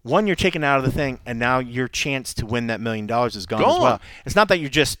 One, you're taken out of the thing, and now your chance to win that $1 million is gone as well. It's not that you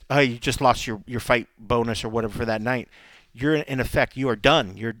just lost your fight bonus or whatever for that night. You're in effect, you are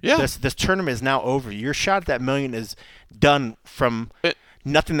done. This tournament is now over. Your shot at that $1 million is done from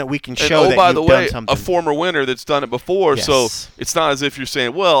nothing that we can show that you've done something. A former winner that's done it before, so it's not as if you're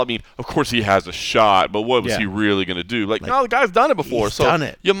saying, well, I mean, of course he has a shot, but what was he really going to do? No, the guy's done it before, so done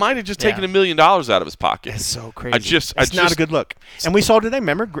it. You might have just taken $1 million out of his pocket. It's so crazy. It's not a good look. And we saw today,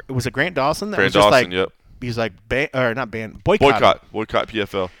 remember, was it Grant Dawson? Grant Dawson, yep. He's not banned, boycott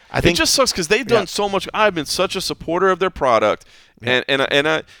PFL. I think it just sucks because they've done so much. I've been such a supporter of their product, and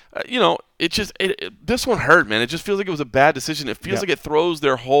I this one hurt, man. It just feels like it was a bad decision. It feels like it throws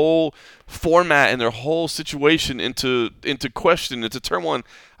their whole format and their whole situation into question, into turmoil.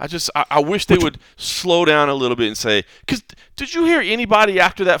 I wish they would slow down a little bit and say, because did you hear anybody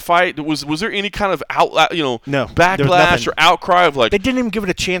after that fight? Was there any kind of backlash or outcry of they didn't even give it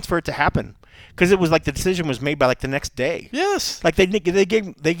a chance for it to happen. Because it was the decision was made by the next day. Yes. They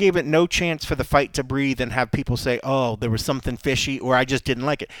gave it no chance for the fight to breathe and have people say, oh, there was something fishy or I just didn't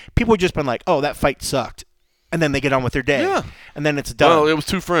like it. People have just been like, oh, that fight sucked. And then they get on with their day. Yeah. And then it's done. Well, it was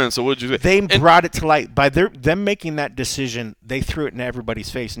two friends, so what did you say? They brought it to light. By them making that decision, they threw it in everybody's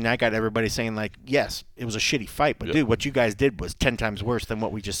face. And I got everybody saying, yes, it was a shitty fight. But, dude, what you guys did was 10 times worse than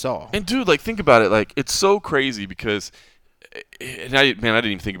what we just saw. And, dude, think about it. It's so crazy because – and I didn't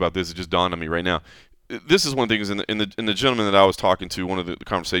even think about this. It just dawned on me right now. this is one of the things in the gentleman that I was talking to, one of the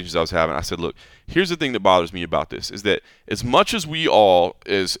conversations I was having, I said, look, here's the thing that bothers me about this is that as much as we all,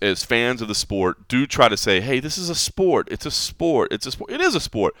 as fans of the sport, do try to say, hey, this is a sport. It's a sport. It's a sport. It is a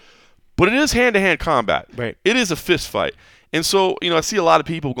sport. But it is hand-to-hand combat. Right. It is a fist fight. And so, I see a lot of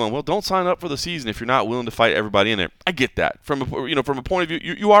people going, well, don't sign up for the season if you're not willing to fight everybody in there. I get that. From a point of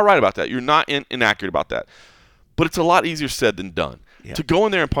view, you are right about that. You're not inaccurate about that. But it's a lot easier said than done. Yeah. To go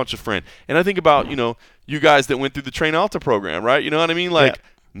in there and punch a friend. And I think about, you guys that went through the Train Alta program, right? You know what I mean? Like,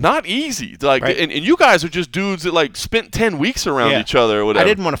 not easy. Like, right. and you guys are just dudes that, like, spent 10 weeks around each other or whatever. I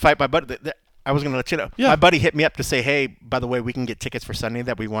didn't want to fight my buddy. I was going to let you know. Yeah. My buddy hit me up to say, hey, by the way, we can get tickets for Sunday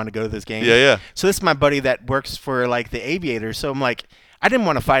that we want to go to this game. Yeah. So this is my buddy that works for, like, the Aviators. So I'm like, I didn't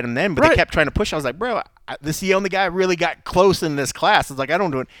want to fight him then, but they kept trying to push. I was like, bro, this is the only guy I really got close in this class. It's like, I don't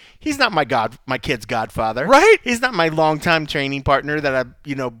do it. He's not my kid's godfather. Right. He's not my longtime training partner that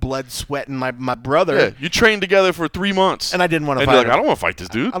I, blood, sweat, and my brother. Yeah, you trained together for 3 months. And I didn't want to fight you're like, him. I don't want to fight this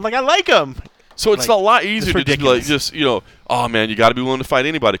dude. I'm like, I like him. So it's like, a lot easier to ridiculous. just be like, oh, man, you got to be willing to fight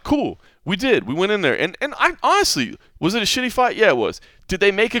anybody. Cool. We did. We went in there. And I honestly, was it a shitty fight? Yeah, it was. Did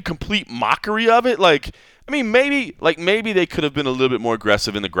they make a complete mockery of it? Like, I mean, maybe they could have been a little bit more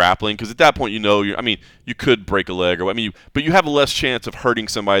aggressive in the grappling because at that point, you could break a leg but you have a less chance of hurting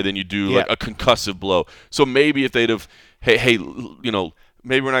somebody than you do like a concussive blow. So maybe if they'd have, hey,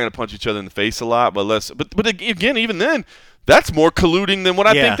 maybe we're not going to punch each other in the face a lot, but again, even then, that's more colluding than what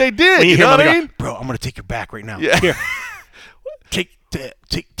I think they did. You know what I mean? Bro, I'm going to take your back right now. Yeah. Here.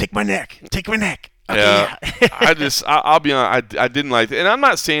 Take my neck. Take my neck. Okay, yeah. I'll be honest, I didn't like it. And I'm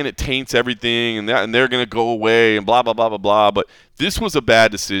not saying it taints everything and they're going to go away and blah, blah, blah, blah, blah. But this was a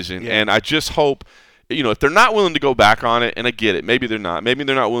bad decision. Yeah. And I just hope, if they're not willing to go back on it, and I get it, maybe they're not. Maybe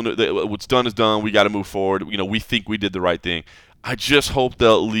they're not willing to. What's done is done. We got to move forward. We think we did the right thing. I just hope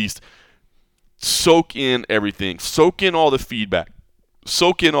they'll at least soak in everything, soak in all the feedback,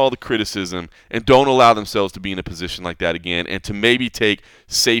 soak in all the criticism, and don't allow themselves to be in a position like that again, and to maybe take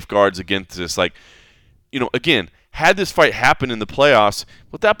safeguards against this. Like, again, had this fight happen in the playoffs,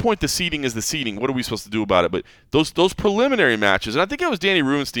 well, at that point the seeding is the seeding. What are we supposed to do about it? But those preliminary matches, and I think it was Danny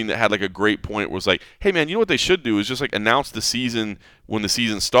Rubenstein that had like a great point where it was like, hey man, what they should do is just like announce the season when the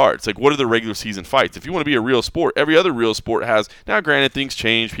season starts. Like, what are the regular season fights? If you want to be a real sport, every other real sport has, now granted things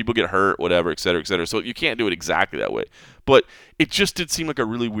change, people get hurt, whatever, et cetera, et cetera. So you can't do it exactly that way. But it just did seem like a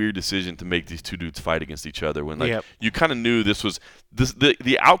really weird decision to make these two dudes fight against each other when you kind of knew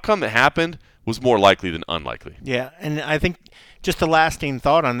the outcome that happened was more likely than unlikely. Yeah, and I think just the lasting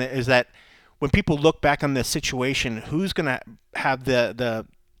thought on it is that when people look back on this situation, who's going to have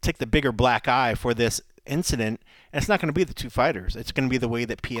take the bigger black eye for this incident? And it's not going to be the two fighters. It's going to be the way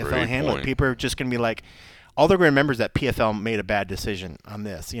that PFL handled it. People are just going to be like, all they're going to remember is that PFL made a bad decision on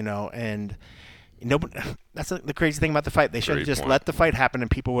this, and that's the crazy thing about the fight. They should have just let the fight happen, and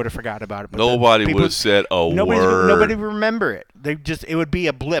people would have forgot about it. But nobody would have said a word. Nobody would remember it. It would be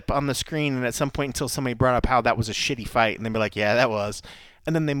a blip on the screen, and at some point until somebody brought up how that was a shitty fight, and they'd be like, "Yeah, that was,"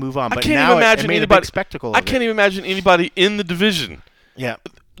 and then they move on. But now it made a big spectacle. I can't even imagine anybody in the division. Yeah.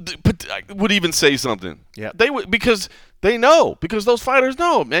 Would even say something. Yeah. They would because those fighters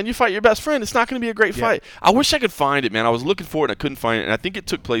know, man, you fight your best friend, it's not going to be a great fight. I wish I could find it, man. I was looking for it and I couldn't find it, and I think it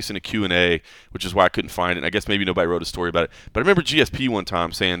took place in a Q&A, which is why I couldn't find it. And I guess maybe nobody wrote a story about it. But I remember GSP one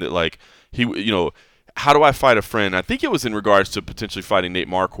time saying that, like, he, how do I fight a friend? I think it was in regards to potentially fighting Nate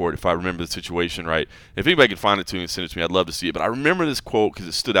Marquardt, if I remember the situation right. If anybody can find it to me and send it to me, I'd love to see it. But I remember this quote because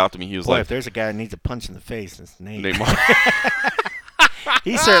it stood out to me. He was like, if there's a guy that needs a punch in the face, it's Nate. Nate Marquardt.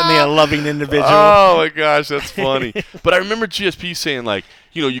 He's certainly a loving individual. Oh, my gosh, that's funny. But I remember GSP saying, like,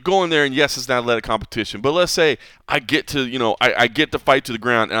 you go in there and, yes, it's not athletic competition. But let's say I get to, I get to fight to the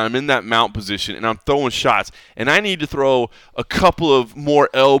ground and I'm in that mount position and I'm throwing shots and I need to throw a couple of more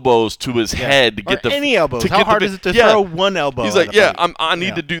elbows to his head to get any elbows. How hard is it to throw one elbow? He's like, I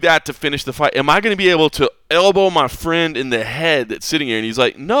need to do that to finish the fight. Am I going to be able to elbow my friend in the head that's sitting here? And he's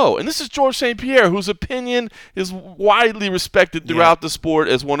like, no. And this is Georges St-Pierre, whose opinion is widely respected throughout the sport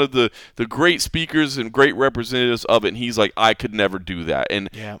as one of the great speakers and great representatives of it. And he's like, I could never do that. And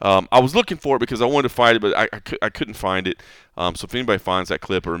I was looking for it because I wanted to find it, but I couldn't find it. So if anybody finds that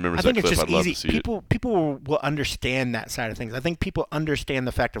clip or remembers that clip, I'd love to see it. People will understand that side of things. I think people understand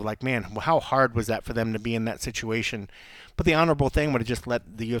the fact of, like, man, how hard was that for them to be in that situation? But the honorable thing would have just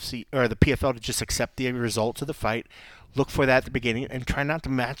let the UFC or the PFL to just accept the results of the fight, look for that at the beginning, and try not to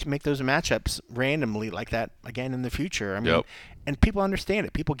make those matchups randomly like that again in the future. I mean, and people understand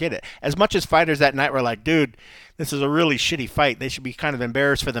it. People get it. As much as fighters that night were like, dude, this is a really shitty fight, they should be kind of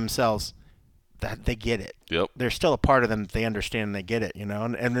embarrassed for themselves. That they get it. Yep. There's still a part of them that they understand and they get it,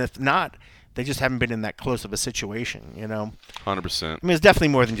 And if not, They just haven't been in that close of a situation, 100%. I mean, it's definitely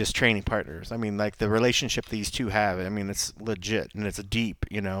more than just training partners. I mean, like the relationship these two have. I mean, it's legit and it's deep,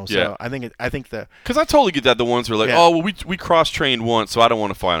 So Yeah. I think Because I totally get that. The ones who are like, Yeah. oh, well, we cross-trained once, so I don't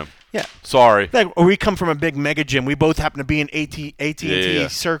want to fight him. yeah. Sorry. Like, or we come from a big mega gym. We both happen to be in AT&T Yeah.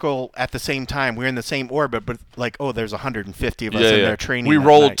 circle at the same time. We're in the same orbit, but like, there's 150 of us in there training. We that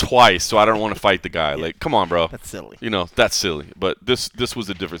rolled night. twice, so I don't want to fight the guy. Like, come on, bro. That's silly. That's silly. But this was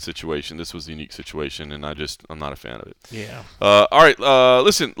a different situation. This was a unique situation, and I'm not a fan of it. Yeah. All right.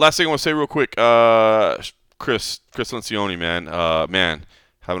 Listen, last thing I want to say real quick. Chris Lencioni, man,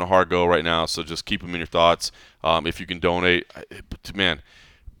 having a hard go right now. So just keep him in your thoughts. If you can donate, man.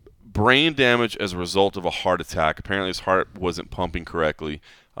 Brain damage as a result of a heart attack. Apparently his heart wasn't pumping correctly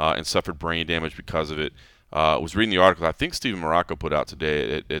and suffered brain damage because of it. I was reading the article I think Steven Morocco put out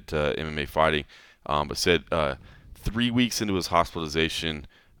today at MMA Fighting, but said 3 weeks into his hospitalization,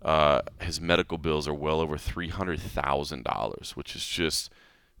 his medical bills are well over $300,000, which is just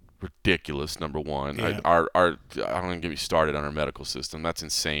ridiculous, number one. Yeah. I don't even get me started on our medical system. That's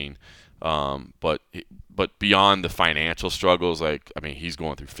insane. But beyond the financial struggles, he's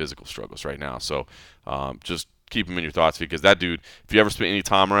going through physical struggles right now. So just keep him in your thoughts, because that dude, if you ever spent any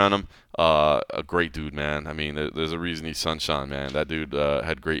time around him, a great dude, man. I mean, there's a reason he's sunshine, man. That dude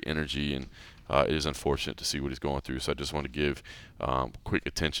had great energy, and it is unfortunate to see what he's going through. So I just want to give quick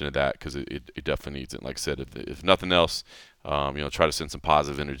attention to that, because it definitely needs it. Like I said, if nothing else, try to send some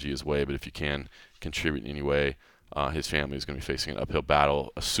positive energy his way. But if you can contribute in any way, his family is going to be facing an uphill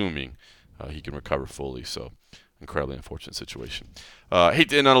battle, assuming he can recover fully. So incredibly unfortunate situation. Hate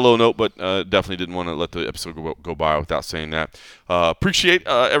to end on a low note, but definitely didn't want to let the episode go by without saying that. Appreciate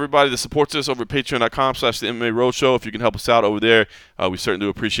everybody that supports us over at patreon.com/the MMA Roadshow. If you can help us out over there, we certainly do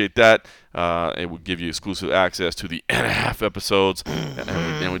appreciate that. It will give you exclusive access to the and-a-half episodes,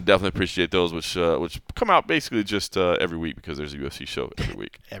 and we definitely appreciate those, which come out basically just every week, because there's a UFC show every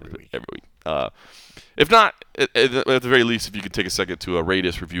week. Every week. If not, at the very least, if you could take a second to rate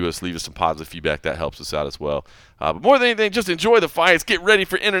us, review us, leave us some positive feedback, that helps us out as well. But more than anything, just enjoy the fights. Get ready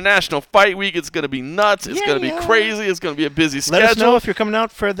for International Fight Week. It's going to be nuts. It's going to be crazy. It's going to be a busy schedule. Let us know if you're coming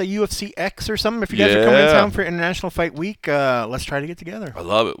out for the UFC X or something. If you guys are coming in town for International Fight Week, let's try to get together. I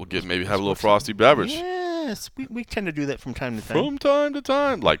love it. We'll maybe have a little frosty beverage. Yes, we tend to do that from time to time. From time to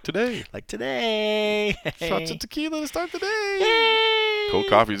time, like today. Shots of tequila to start the day. Yay. Cold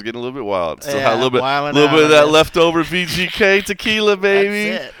coffee's getting a little bit wild. Still Yeah, had a little bit wilding of out that on leftover VGK tequila,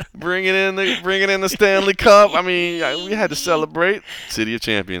 baby. That's it. Bringing in the Stanley Cup. I mean, we had to celebrate. City of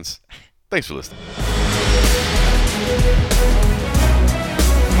Champions. Thanks for listening.